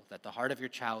goal, that the heart of your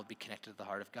child would be connected to the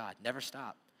heart of God. Never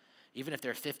stop. Even if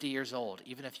they're 50 years old,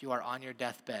 even if you are on your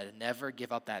deathbed, never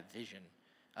give up that vision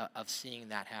of seeing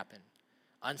that happen.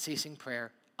 Unceasing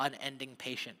prayer, unending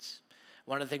patience.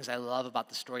 One of the things I love about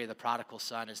the story of the prodigal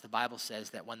son is the Bible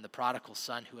says that when the prodigal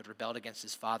son who had rebelled against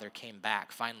his father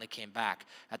finally came back,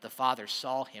 that the father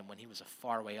saw him when he was a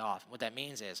far way off. What that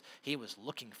means is he was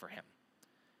looking for him.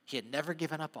 He had never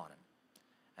given up on him.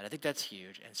 And I think that's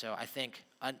huge. And so I think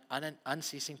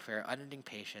unceasing prayer, unending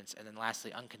patience, and then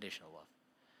lastly, unconditional love.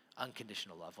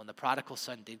 Unconditional love. When the prodigal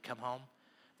son did come home,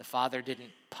 the father didn't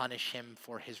punish him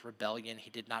for his rebellion. He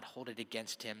did not hold it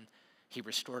against him. He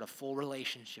restored a full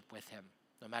relationship with him.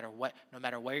 No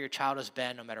matter where your child has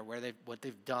been, no matter what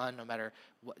they've done, no matter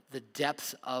what the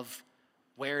depths of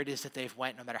where it is that they've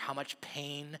went, no matter how much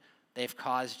pain they've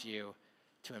caused you,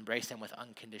 to embrace them with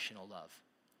unconditional love.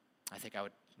 I think I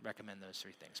would recommend those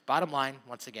three things. Bottom line,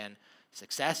 once again,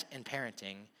 success in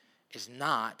parenting is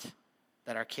not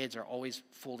that our kids are always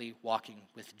fully walking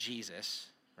with Jesus,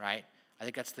 right? I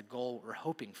think that's the goal we're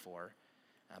hoping for.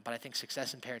 But I think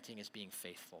success in parenting is being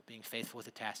faithful with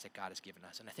the task that God has given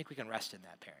us. And I think we can rest in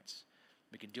that, parents.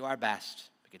 We can do our best.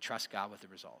 We can trust God with the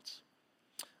results.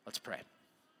 Let's pray.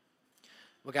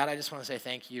 Well, God, I just want to say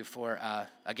thank you for,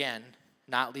 again,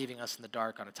 not leaving us in the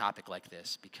dark on a topic like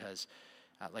this, because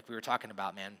like we were talking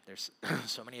about, man, there's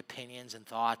so many opinions and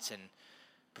thoughts and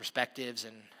perspectives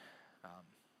and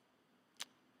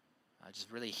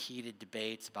just really heated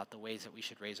debates about the ways that we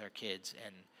should raise our kids.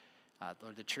 And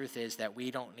Lord, the truth is that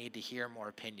we don't need to hear more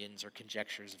opinions or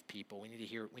conjectures of people. We need to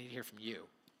hear from you.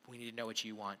 We need to know what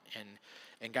you want.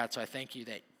 And God, so I thank you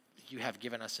that you have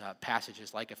given us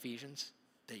passages like Ephesians,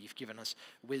 that you've given us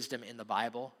wisdom in the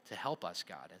Bible to help us,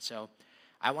 God. And so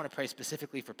I want to pray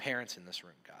specifically for parents in this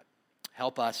room, God.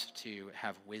 Help us to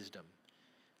have wisdom.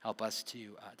 Help us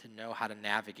to know how to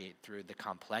navigate through the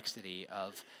complexity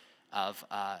of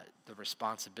the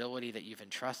responsibility that you've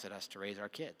entrusted us to raise our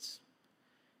kids.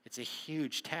 It's a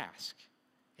huge task.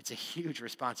 It's a huge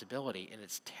responsibility, and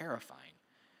it's terrifying.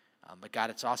 But God,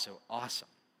 it's also awesome,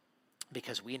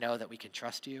 because we know that we can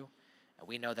trust you, and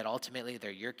we know that ultimately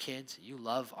they're your kids. You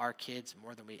love our kids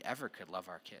more than we ever could love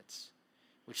our kids,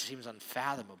 which seems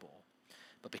unfathomable.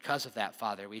 But because of that,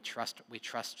 Father, we trust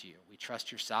you. We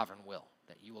trust your sovereign will,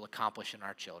 that you will accomplish in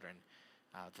our children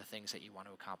the things that you want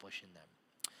to accomplish in them.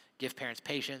 Give parents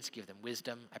patience, give them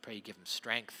wisdom. I pray you give them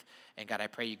strength. And God, I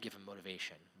pray you give them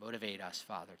motivation. Motivate us,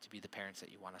 Father, to be the parents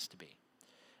that you want us to be.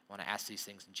 I want to ask these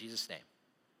things in Jesus' name.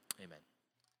 Amen.